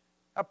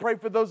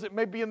for those that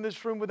may be in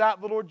this room without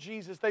the Lord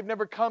Jesus. They've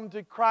never come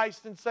to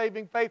Christ in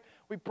saving faith.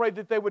 We pray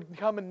that they would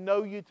come and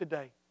know You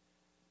today.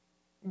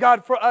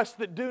 God, for us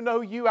that do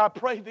know You, I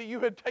pray that You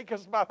would take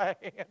us by the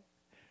hand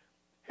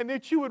and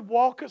that You would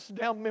walk us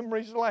down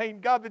memory's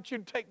lane. God, that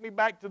You'd take me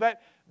back to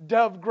that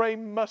dove gray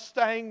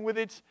Mustang with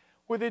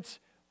its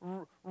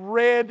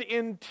red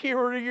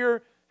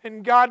interior.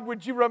 And God,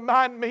 would You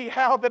remind me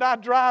how that I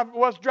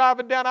was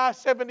driving down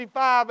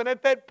I-75, and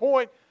at that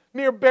point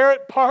near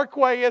Barrett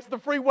Parkway as the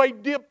freeway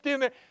dipped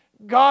in it,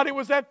 God, it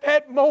was at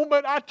that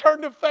moment I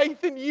turned to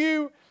faith in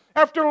You.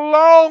 After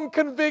long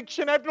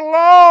conviction, after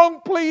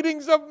long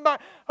pleadings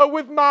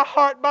with my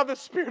heart by the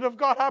Spirit of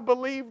God, I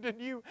believed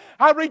in You.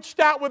 I reached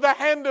out with a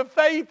hand of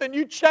faith, and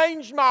You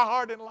changed my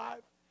heart and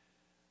life.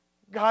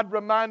 God,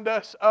 remind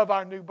us of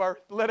our new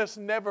birth. Let us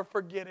never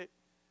forget it.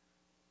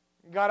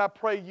 God, I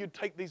pray You'd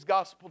take these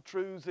gospel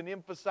truths and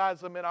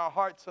emphasize them in our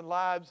hearts and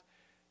lives,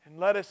 and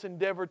let us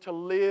endeavor to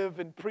live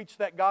and preach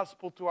that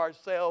gospel to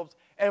ourselves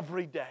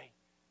every day.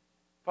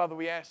 Father,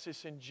 we ask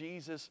this in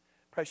Jesus'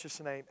 precious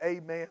name.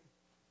 Amen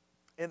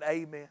and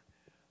amen.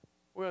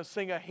 We're going to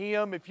sing a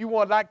hymn. If you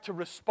would like to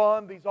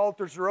respond, these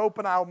altars are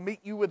open. I'll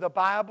meet you with a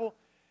Bible,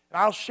 and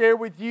I'll share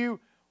with you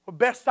the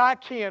best I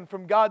can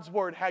from God's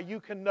Word how you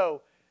can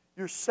know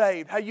you're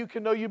saved, how you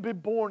can know you've been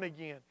born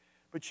again.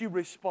 But you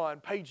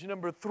respond. Page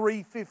number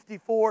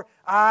 354,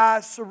 I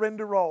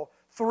surrender all.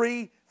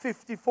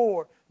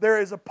 354.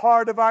 There is a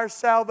part of our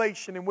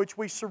salvation in which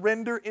we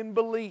surrender in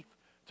belief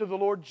to the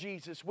Lord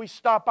Jesus. We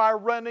stop our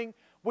running,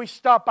 we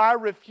stop our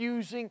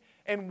refusing,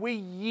 and we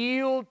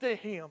yield to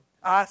Him.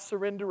 I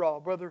surrender all.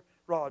 Brother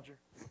Roger.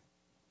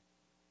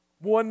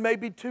 One,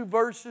 maybe two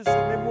verses,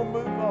 and then we'll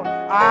move on.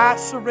 I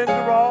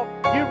surrender all.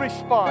 You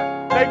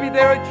respond. Maybe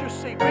there at your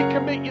seat.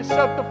 Recommit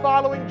yourself to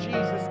following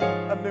Jesus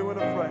anew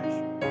and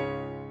afresh.